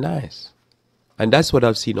 They're not nice. And that's what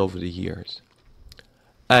I've seen over the years.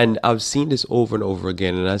 And I've seen this over and over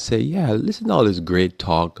again. And I say, yeah, listen to all this great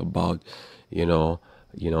talk about,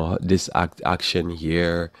 this action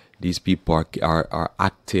here. These people are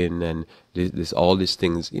acting and this all these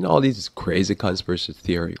things, all these crazy conspiracy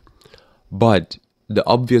theory. But the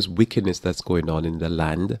obvious wickedness that's going on in the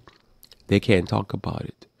land, they can't talk about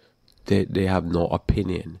it. They have no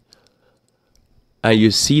opinion. And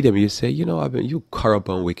you see them, you say, you corrupt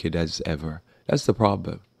and wicked as ever. That's the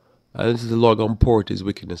problem. And this is the Lord going to pour his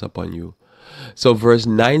wickedness upon you. So verse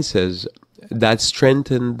 9 says, that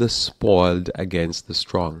strengthen the spoiled against the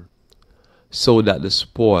strong, so that the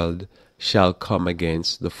spoiled shall come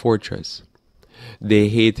against the fortress. They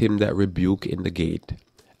hate him that rebuke in the gate,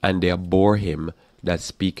 and they abhor him that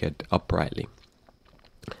speaketh uprightly.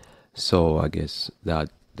 So I guess that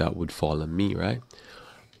would fall on me, right?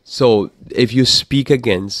 So if you speak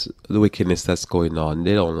against the wickedness that's going on,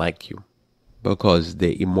 they don't like you because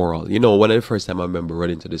they're immoral. One of the first time I remember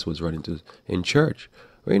running to this was running to in church.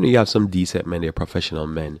 Where, you have some decent men, they're professional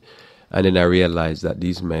men. And then I realized that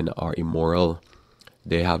these men are immoral.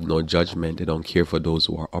 They have no judgment. They don't care for those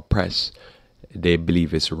who are oppressed. They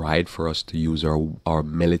believe it's right for us to use our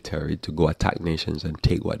military to go attack nations and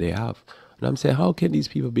take what they have. And I'm saying, how can these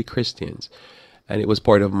people be Christians? And it was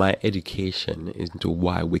part of my education into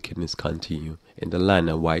why wickedness continue in the land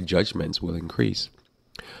and why judgments will increase.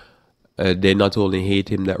 They not only hate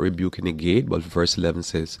him that rebuke and negate, but verse 11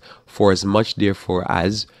 says, "For as much therefore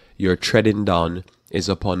as your treading down is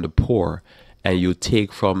upon the poor, and you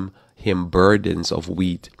take from him burdens of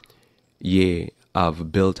wheat, ye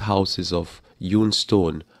have built houses of hewn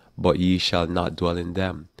stone, but ye shall not dwell in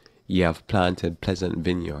them. Ye have planted pleasant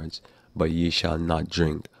vineyards, but ye shall not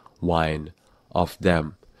drink wine of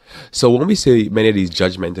them." So when we say many of these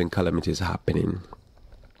judgments and calamities happening,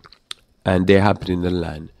 and they're happening in the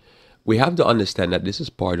land, we have to understand that this is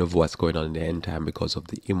part of what's going on in the end time because of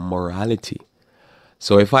the immorality.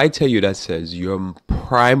 So if I tell you that says your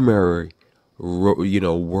primary,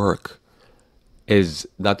 work is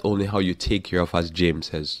not only how you take care of, as James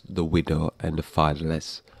says, the widow and the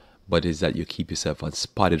fatherless, but is that you keep yourself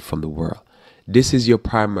unspotted from the world. This is your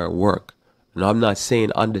primary work. Now, I'm not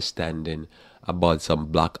saying understanding about some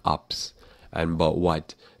black ops and about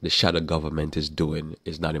what the shadow government is doing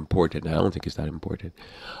is not important. I don't think it's that important.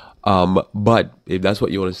 But if that's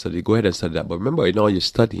what you want to study, go ahead and study that. But remember, in all you're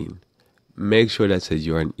studying, make sure that says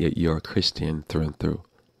you're a Christian through and through,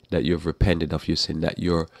 that you've repented of your sin, that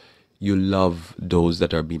you love those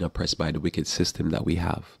that are being oppressed by the wicked system that we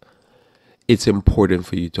have. It's important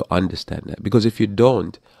for you to understand that, because if you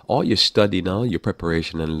don't, all your study now, your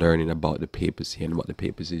preparation and learning about the papacy and what the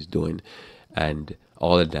papacy is doing and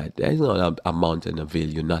all of that, there's not amount and avail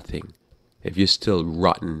you nothing if you're still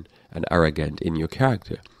rotten and arrogant in your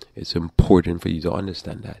character. It's important for you to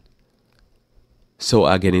understand that. So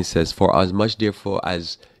again, it says, "For as much therefore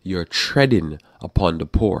as you're treading upon the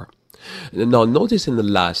poor." Now notice in the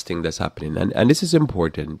last thing that's happening, and this is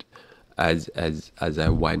important as I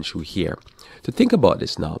wind through here, to think about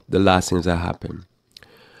this now, the last things that happen.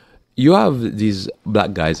 You have these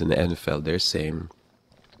black guys in the NFL, they're saying,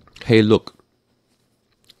 "Hey, look,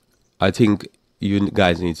 I think you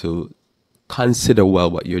guys need to consider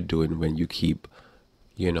well what you're doing when you keep,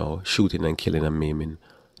 shooting and killing and maiming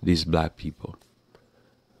these black people.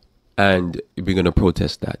 And we're going to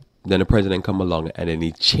protest that." Then the president come along and then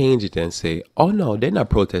he change it and say, "Oh no, they're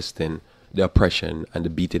not protesting the oppression and the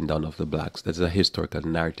beating down of the blacks. That's a historical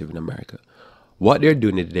narrative in America. What they're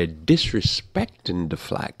doing is they're disrespecting the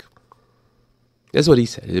flag." That's what he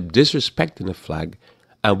said. They're disrespecting the flag,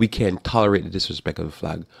 and we can't tolerate the disrespect of the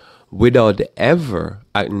flag without ever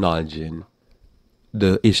acknowledging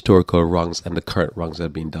the historical wrongs and the current wrongs that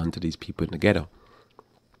have been done to these people in the ghetto.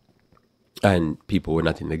 And people were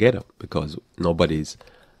not in the ghetto because nobody's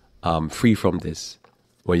free from this,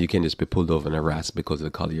 where you can just be pulled over and harassed because of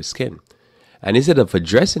the color of your skin. And instead of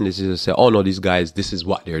addressing this, you just say, "Oh no, these guys, this is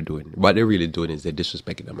what they're doing. What they're really doing is they're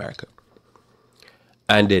disrespecting America."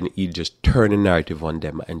 And then you just turn the narrative on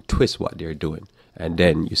them and twist what they're doing. And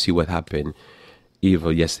then you see what happened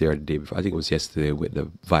either yesterday or the day before. I think it was yesterday with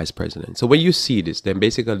the vice president. So when you see this, then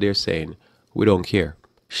basically they're saying, "We don't care.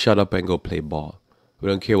 Shut up and go play ball. We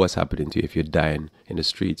don't care what's happening to you if you're dying in the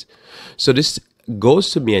streets." So this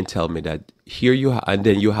goes to me and tell me that here and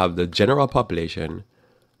then you have the general population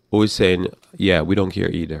who is saying, "Yeah, we don't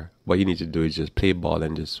care either. What you need to do is just play ball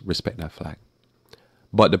and just respect that flag."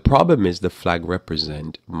 But the problem is the flag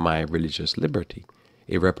represents my religious liberty.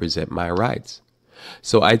 It represents my rights.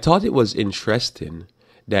 So I thought it was interesting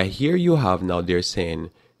that here you have now, they're saying,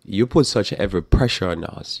 you put such heavy pressure on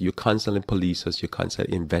us. You constantly police us. You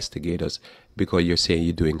constantly investigate us because you're saying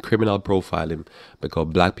you're doing criminal profiling because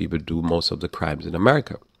black people do most of the crimes in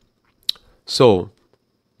America. So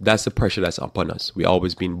that's the pressure that's upon us. We're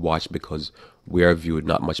always being watched because we are viewed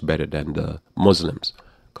not much better than the Muslims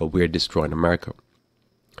because we're destroying America.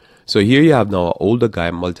 So here you have now an older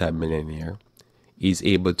guy, multi-millionaire. He's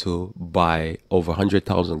able to buy over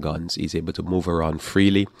 100,000 guns. He's able to move around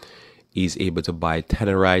freely. He's able to buy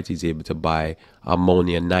tannerite. He's able to buy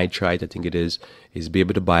ammonium nitrite, I think it is. He's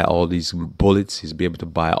able to buy all these bullets. He's able to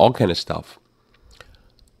buy all kind of stuff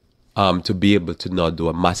to be able to not do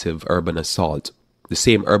a massive urban assault. The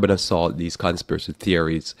same urban assault, these conspiracy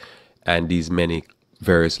theories and these many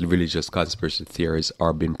various religious conspiracy theories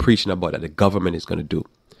are being preaching about that the government is going to do.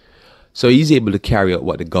 So he's able to carry out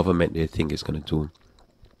what the government they think is going to do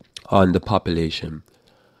on the population.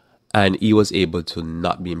 And he was able to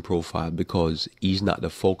not be in profile because he's not the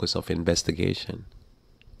focus of investigation.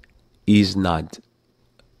 He's not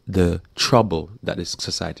the trouble that this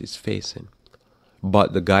society is facing.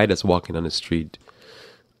 But the guy that's walking on the street,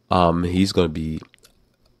 he's going to be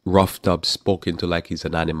roughed up, spoken to like he's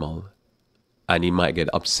an animal. And he might get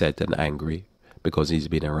upset and angry because he's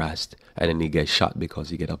been harassed, and then he gets shot because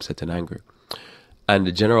he gets upset and angry. And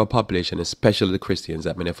the general population, especially the Christians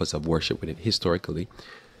that many of us have worshipped with it historically,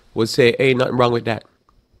 would say, hey, nothing wrong with that.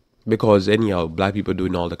 Because anyhow, black people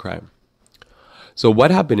doing all the crime. So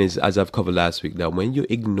what happened is, as I've covered last week, that when you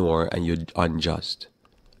ignore and you're unjust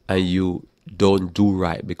and you don't do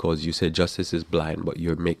right because you say justice is blind, but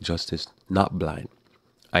you make justice not blind,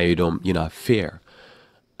 and you're not fair,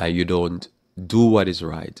 and you don't do what is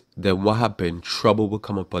right, then what happened? Trouble will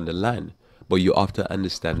come upon the land. But you have to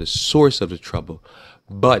understand the source of the trouble.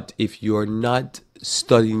 But if you're not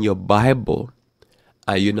studying your Bible,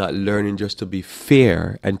 and you're not learning just to be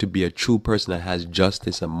fair and to be a true person that has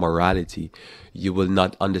justice and morality, you will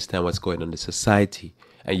not understand what's going on in the society,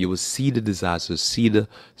 and you will see the disasters, see the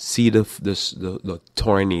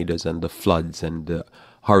tornadoes and the floods and the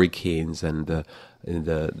hurricanes and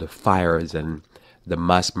the fires and the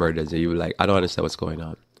mass murders, and you're like, I don't understand what's going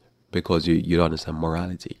on, because you don't understand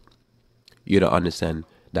morality. You don't understand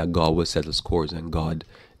that God will settle scores and God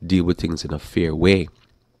deal with things in a fair way.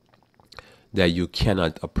 That you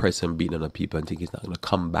cannot oppress and beat on the people and think it's not going to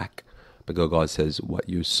come back. Because God says what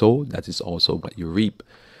you sow, that is also what you reap.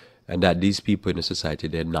 And that these people in the society,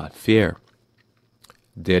 they're not fair.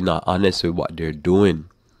 They're not honest with what they're doing.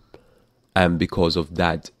 And because of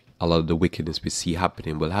that, a lot of the wickedness we see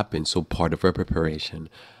happening will happen. So part of our preparation,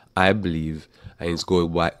 I believe, and it's go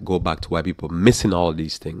back to why people are missing all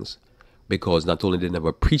these things. Because not only they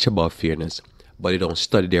never preach about fairness, but they don't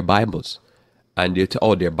study their Bibles. And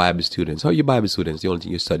they're Bible students. How are you Bible students? The only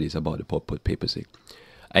thing you study is about the papacy.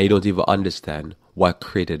 And you don't even understand what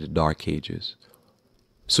created the Dark Ages.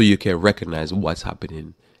 So you can recognize what's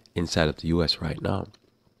happening inside of the U.S. right now.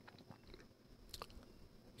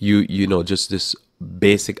 You know, just this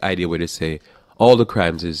basic idea where they say all the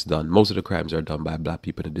crimes is done. Most of the crimes are done by black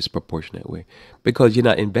people in a disproportionate way. Because you're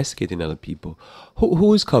not investigating other people.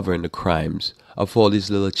 Who is covering the crimes of all these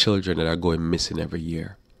little children that are going missing every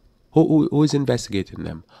year? Who is investigating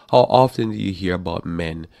them? How often do you hear about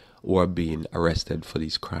men who are being arrested for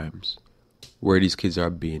these crimes? Where these kids are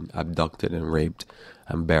being abducted and raped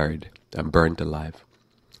and buried and burnt alive?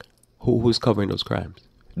 Who's covering those crimes?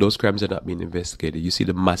 Those crimes are not being investigated. You see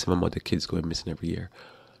the massive amount of kids going missing every year.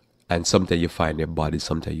 And sometimes you find their bodies,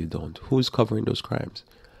 sometimes you don't. Who's covering those crimes?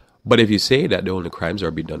 But if you say that the only crimes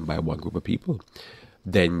are being done by one group of people,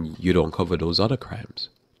 then you don't cover those other crimes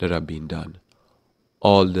that are being done.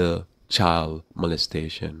 All the child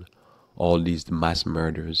molestation, all these mass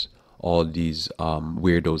murders, all these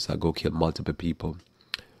weirdos that go kill multiple people,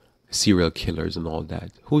 serial killers and all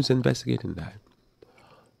that. Who's investigating that?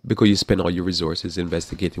 Because you spend all your resources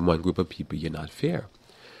investigating one group of people, you're not fair.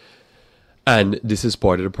 And this is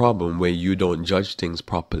part of the problem when you don't judge things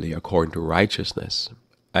properly according to righteousness.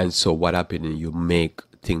 And so what happens is you make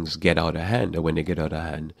things get out of hand. And when they get out of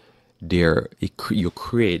hand, you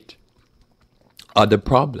create other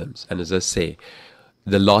problems. And as I say,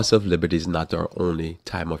 the loss of liberty is not our only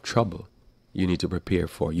time of trouble. You need to prepare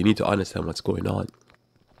for. You need to understand what's going on.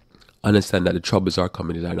 Understand that the troubles are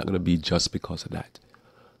coming. They're not going to be just because of that.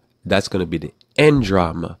 That's going to be the end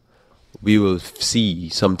drama. We will see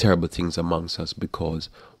some terrible things amongst us because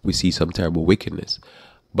we see some terrible wickedness.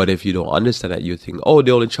 But if you don't understand that, you think, oh,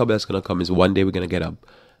 the only trouble that's going to come is one day we're going to get up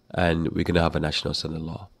and we're going to have a national son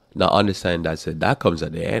law. Now understand that comes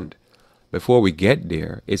at the end. Before we get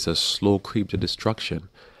there, it's a slow creep to destruction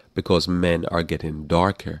because men are getting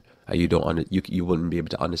darker and you wouldn't be able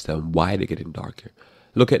to understand why they're getting darker.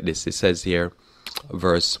 Look at this. It says here,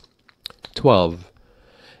 verse 12.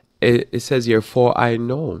 It says here, for I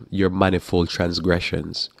know your manifold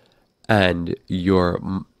transgressions and your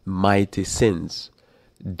mighty sins.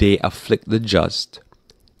 They afflict the just,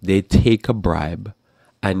 they take a bribe,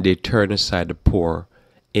 and they turn aside the poor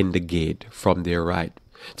in the gate from their right.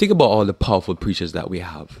 Think about all the powerful preachers that we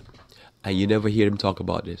have, and you never hear them talk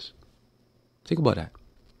about this. Think about that.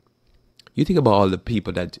 You think about all the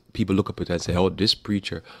people that people look up at and say, oh, this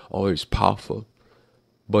preacher, oh, he's powerful.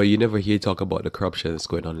 But you never hear talk about the corruption that's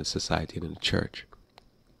going on in society and in the church.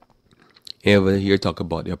 You never hear talk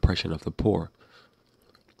about the oppression of the poor.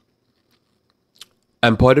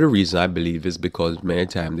 And part of the reason I believe is because many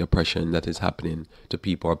times the oppression that is happening to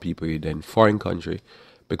people in foreign country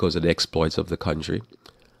because of the exploits of the country,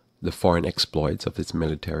 the foreign exploits of its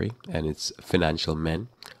military and its financial men.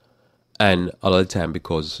 And a lot of the time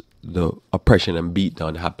because the oppression and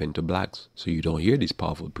beatdown happen to blacks. So you don't hear these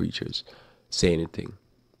powerful preachers say anything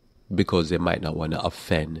because they might not want to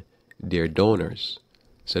offend their donors.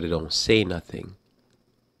 So they don't say nothing.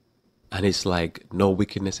 And it's like no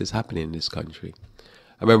wickedness is happening in this country.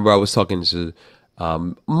 I remember I was talking to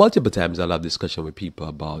multiple times. I'll have discussion with people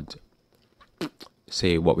about,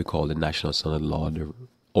 say, what we call the national son law, the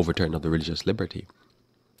overturn of the religious liberty.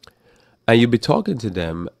 And you'll be talking to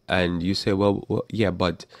them, and you say, well, yeah,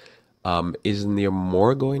 but isn't there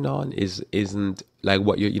more going on? Isn't like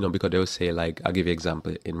what you know? Because they will say, like, I'll give you an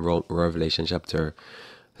example in Revelation chapter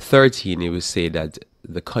 13. It will say that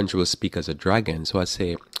the country will speak as a dragon. So I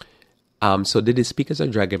say, so did it speak as a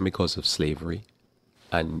dragon because of slavery?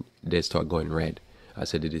 And they start going red. I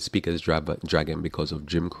said, did it speak as dragon because of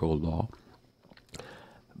Jim Crow law?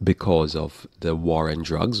 Because of the war on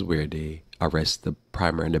drugs, where they arrest the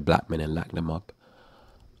primarily black men and lock them up?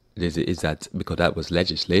 Is that because that was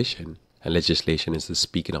legislation, and legislation is the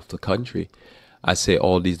speaking of the country? I say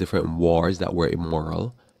all these different wars that were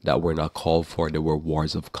immoral, that were not called for, they were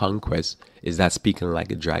wars of conquest. Is that speaking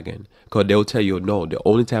like a dragon? Because they'll tell you, no, the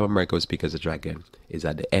only time America will speak as a dragon is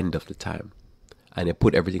at the end of the time. And they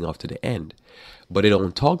put everything off to the end. But they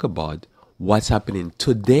don't talk about what's happening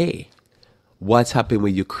today. What's happening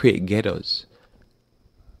when you create ghettos?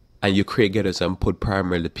 And you create ghettos and put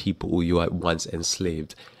primarily the people who you had once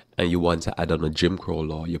enslaved, and you want to add on a Jim Crow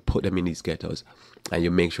law. You put them in these ghettos, and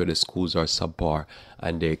you make sure the schools are subpar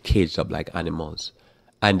and they're caged up like animals.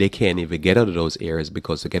 And they can't even get out of those areas,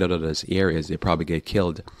 because to get out of those areas, they probably get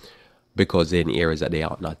killed because they're in areas that they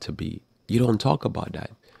ought not to be. You don't talk about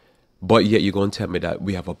that. But yet you're going to tell me that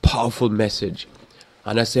we have a powerful message.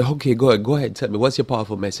 And I say, okay, go ahead, tell me, what's your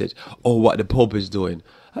powerful message? Oh, what the Pope is doing.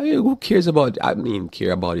 I mean, who cares about it? I mean,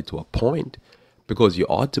 care about it to a point, because you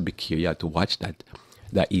ought to be curious. You have to watch that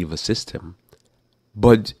evil system.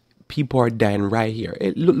 But people are dying right here.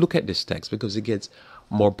 Look at this text, because it gets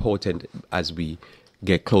more potent as we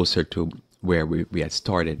get closer to where we had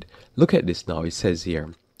started. Look at this now. It says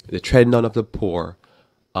here, the tread none of the poor.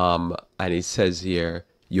 And it says here,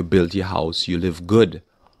 you build your house, you live good.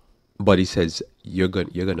 But he says,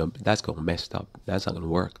 that's gonna messed up. That's not gonna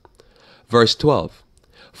work. Verse 12.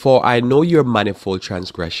 For I know your manifold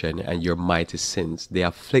transgression and your mighty sins. They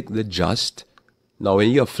afflict the just. Now, when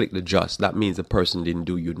you afflict the just, that means the person didn't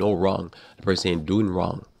do you no wrong. The person ain't doing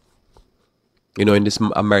wrong. You know, in this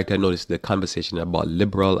America, I notice the conversation about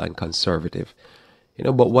liberal and conservative. You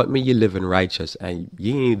know, but what mean you live in righteous, and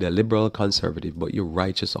you ain't a liberal or conservative, but you're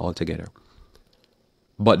righteous altogether.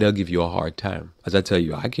 But they'll give you a hard time. As I tell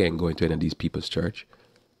you, I can't go into any of these people's church.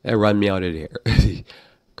 They run me out of there.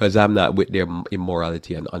 Because I'm not with their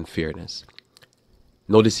immorality and unfairness.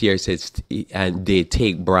 Notice here it says, and they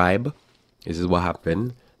take bribe. This is what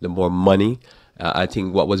happened. The more money. I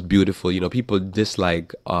think what was beautiful, you know, people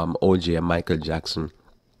dislike OJ and Michael Jackson.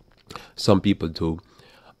 Some people do.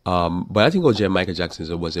 But I think OJ and Michael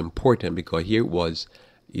Jackson was important, because here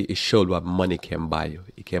it showed what money can buy you.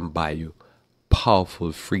 It can buy you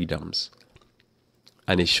powerful freedoms.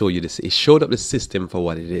 And it showed you this. It showed up the system for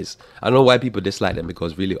what it is. I don't know why people dislike them,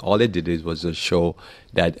 because really all they did was to show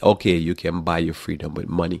that, okay, you can buy your freedom with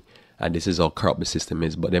money. And this is how corrupt the system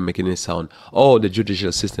is. But they're making it sound, oh, the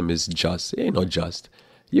judicial system is just. It ain't not just.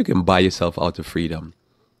 You can buy yourself out of freedom.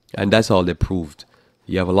 And that's all they proved.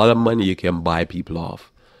 You have a lot of money, you can buy people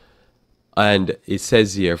off. And it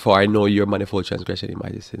says here, for I know your manifold transgression in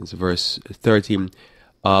my sins. Verse 13.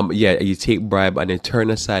 You take bribe and they turn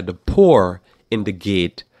aside the poor in the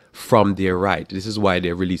gate from their right. This is why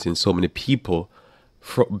they're releasing so many people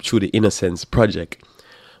through the Innocence Project,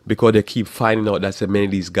 because they keep finding out that so many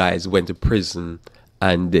of these guys went to prison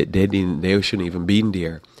and they shouldn't even been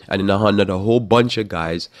there. And then another whole bunch of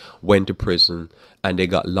guys went to prison and they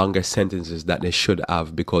got longer sentences that they should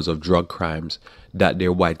have because of drug crimes that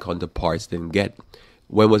their white counterparts didn't get.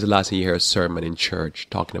 When was the last time you heard a sermon in church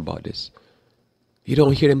talking about this? You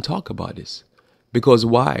don't hear them talk about this. Because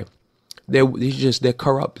why? They're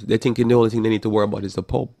corrupt. They're thinking the only thing they need to worry about is the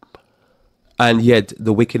Pope. And yet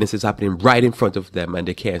the wickedness is happening right in front of them and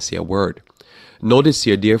they can't say a word. Notice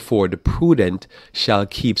here, therefore, the prudent shall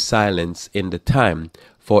keep silence in the time,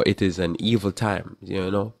 for it is an evil time.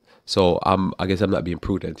 You know? So I guess I'm not being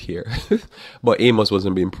prudent here. But Amos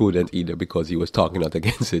wasn't being prudent either, because he was talking out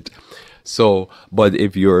against it. So, but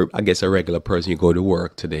if you're, I guess, a regular person, you go to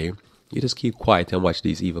work today, you just keep quiet and watch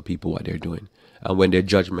these evil people, what they're doing. And when their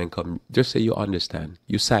judgment comes, just say you understand.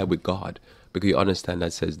 You side with God, because you understand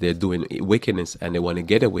that says they're doing wickedness and they want to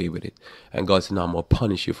get away with it. And God said, no, I'm going to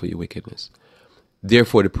punish you for your wickedness.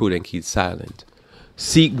 Therefore, the prudent keep silent.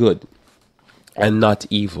 Seek good and not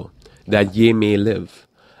evil, that ye may live.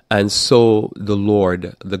 And so the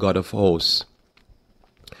Lord, the God of hosts,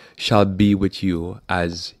 shall be with you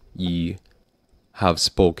as ye have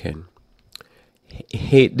spoken.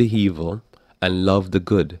 Hate the evil and love the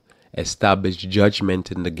good. Establish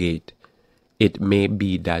judgment in the gate. It may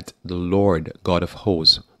be that the Lord God of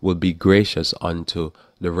hosts will be gracious unto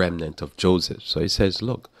the remnant of Joseph. So he says,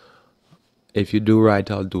 look, if you do right,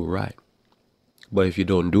 I'll do right. But if you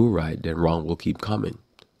don't do right, then wrong will keep coming.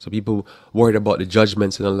 So people worried about the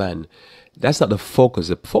judgments in the land. That's not the focus.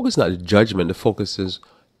 The focus is not the judgment. The focus is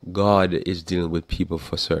God is dealing with people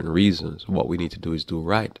for certain reasons. What we need to do is do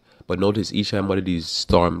right. But notice each time one of these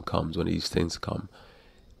storm comes, when these things come,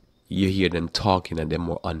 you hear them talking and they're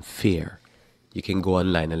more unfair. You can go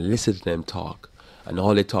online and listen to them talk. And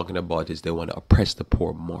all they're talking about is they want to oppress the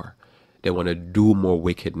poor more. They want to do more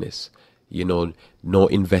wickedness. You know, no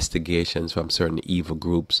investigations from certain evil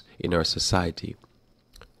groups in our society.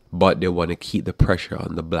 But they want to keep the pressure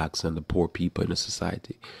on the blacks and the poor people in the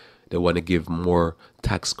society. They want to give more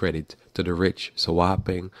tax credit to the rich. So what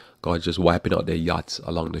happened? God just wiping out their yachts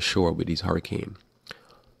along the shore with these hurricanes.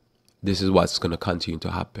 This is what's going to continue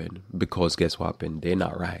to happen, because guess what happened? They're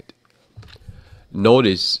not right.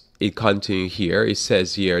 Notice it continues here. It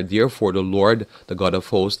says here, therefore the Lord, the God of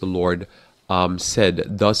hosts, the Lord said,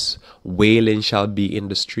 thus wailing shall be in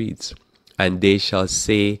the streets, and they shall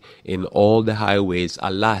say in all the highways,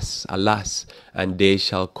 alas, alas, and they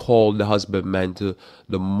shall call the husbandman to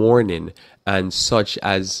the mourning, and such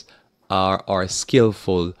as are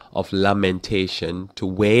skillful of lamentation to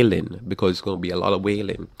wailing, because it's going to be a lot of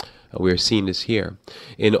wailing. We're seeing this here.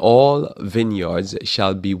 In all vineyards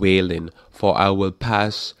shall be wailing, for I will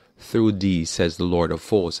pass through thee, says the Lord of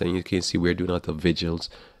hosts. And you can see we're doing a lot of vigils,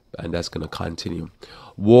 and that's going to continue.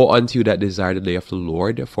 Woe unto you that desire the day of the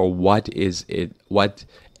Lord, for what is it? What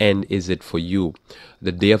end is it for you?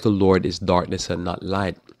 The day of the Lord is darkness and not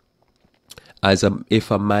light. As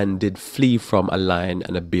if a man did flee from a lion,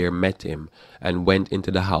 and a bear met him, and went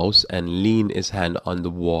into the house, and leaned his hand on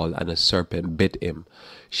the wall, and a serpent bit him.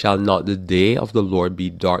 Shall not the day of the Lord be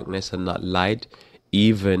darkness and not light,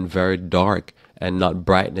 even very dark, and not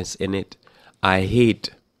brightness in it?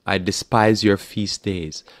 I despise your feast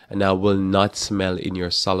days, and I will not smell in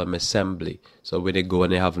your solemn assembly. So when they go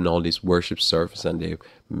and they have all this worship service, and they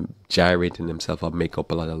gyrating themselves up, make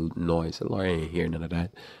up a lot of noise, the Lord ain't hearing none of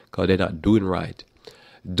that, because they're not doing right.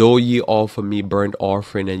 Though ye offer me burnt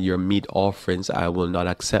offering and your meat offerings, I will not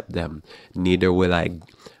accept them, neither will I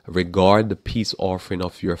regard the peace offering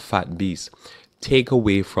of your fat beasts. Take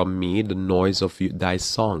away from me the noise of thy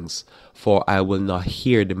songs, for I will not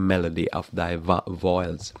hear the melody of thy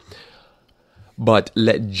viols. But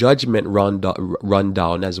let judgment run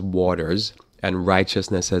down as waters, and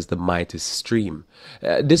righteousness as the mighty stream.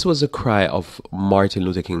 This was a cry of Martin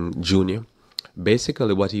Luther King Jr.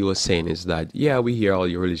 Basically, what he was saying is that, yeah, we hear all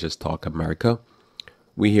your religious talk, America.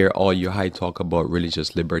 We hear all your high talk about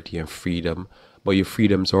religious liberty and freedom, but your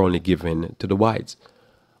freedoms are only given to the whites.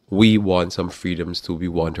 We want some freedoms too. We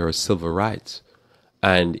want our civil rights.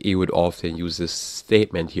 And he would often use this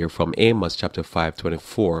statement here from Amos chapter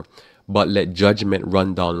 5:24. But let judgment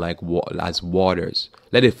run down as waters.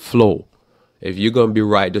 Let it flow. If you're going to be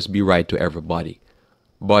right, just be right to everybody.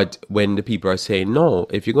 But when the people are saying, no,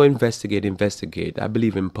 if you're going to investigate. I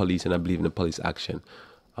believe in police, and I believe in the police action.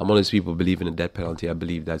 I'm one of those people who believe in the death penalty. I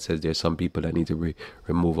believe that says there's some people that need to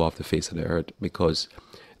remove off the face of the earth, because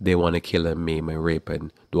they want to kill and maim and rape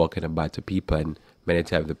and do all kind of bad to people. And many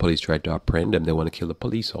times the police try to apprehend them. They want to kill the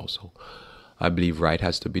police also. I believe right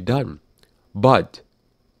has to be done. But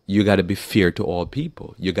you got to be fair to all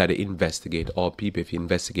people. You got to investigate all people. If you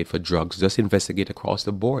investigate for drugs, just investigate across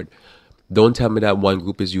the board. Don't tell me that one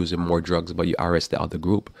group is using more drugs, but you arrest the other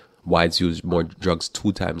group. Whites use more drugs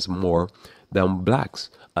 2 times more than blacks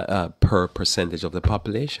per percentage of the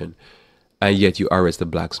population. And yet you arrest the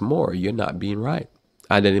blacks more. You're not being right.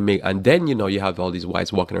 And then you have all these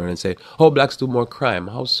whites walking around and say, oh, blacks do more crime.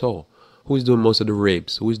 How so? Who's doing most of the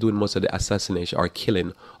rapes? Who's doing most of the assassination or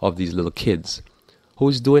killing of these little kids?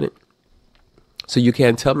 Who's doing it? So you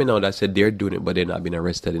can't tell me now that said they're doing it, but they're not being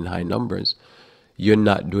arrested in high numbers. You're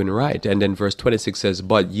not doing right. And then verse 26 says,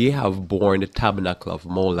 but ye have borne the tabernacle of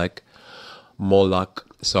Moloch,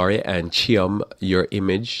 and Cheam, your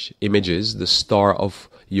images, the star of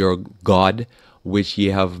your God, which ye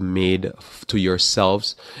have made to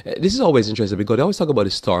yourselves. This is always interesting, because they always talk about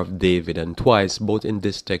the Star of David, and twice, both in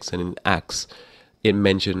this text and in Acts, it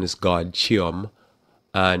mentions God, Cheam,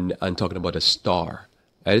 and talking about a star.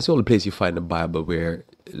 And it's the only place you find in the Bible where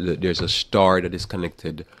there's a star that is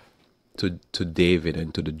connected to David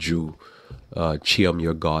and to the Jew. Cheam,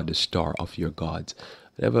 your God, the star of your gods.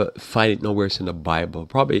 I never find it nowhere in the Bible.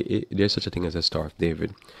 Probably there's such a thing as a Star of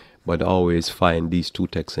David, but I always find these 2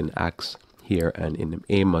 texts in Acts here and in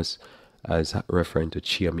Amos as referring to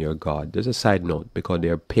Cheam, your God. There's a side note, because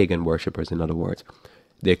they're pagan worshippers. In other words,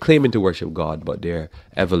 they're claiming to worship God, but they're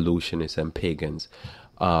evolutionists and pagans.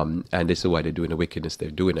 And this is why they're doing the wickedness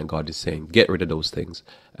they're doing. And God is saying, get rid of those things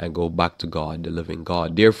and go back to God, the living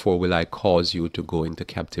God. Therefore will I cause you to go into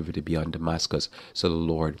captivity beyond Damascus. So the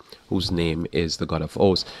Lord, whose name is the God of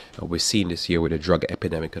hosts. And we're seeing this here with the drug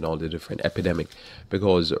epidemic and all the different epidemic.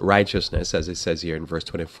 Because righteousness, as it says here in verse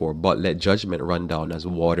 24, but let judgment run down as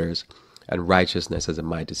waters and righteousness as a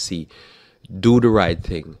mighty sea. Do the right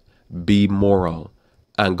thing. Be moral.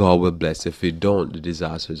 And God will bless. If you don't, the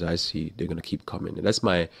disasters I see, they're going to keep coming. And that's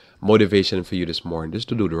my motivation for you this morning, just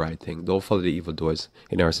to do the right thing. Don't follow the evildoers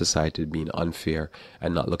in our society being unfair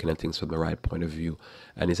and not looking at things from the right point of view.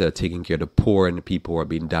 And instead of taking care of the poor and the people who are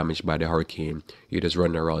being damaged by the hurricane, you're just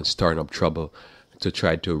running around stirring up trouble to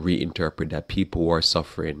try to reinterpret that people who are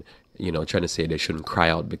suffering, trying to say they shouldn't cry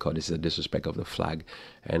out because this is a disrespect of the flag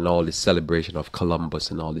and all this celebration of Columbus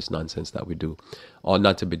and all this nonsense that we do. All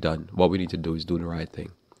not to be done. What we need to do is do the right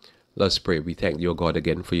thing. Let's pray. We thank you, God,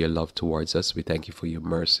 again for your love towards us. We thank you for your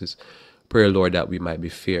mercies. Pray, Lord, that we might be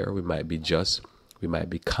fair, we might be just, we might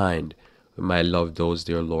be kind, we might love those,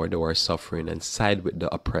 dear Lord, who are suffering and side with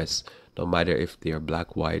the oppressed, no matter if they are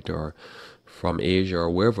black, white, or from Asia or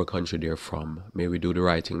wherever country they're from. May we do the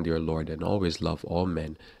right thing, dear Lord, and always love all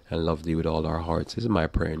men and love thee with all our hearts. This is my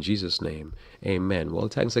prayer in Jesus' name. Amen. Well,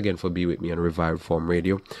 thanks again for being with me on Revive Reform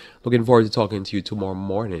Radio. Looking forward to talking to you tomorrow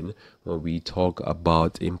morning when we talk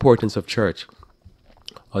about the importance of church.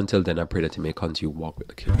 Until then, I pray that you may continue to walk with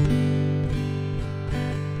the King.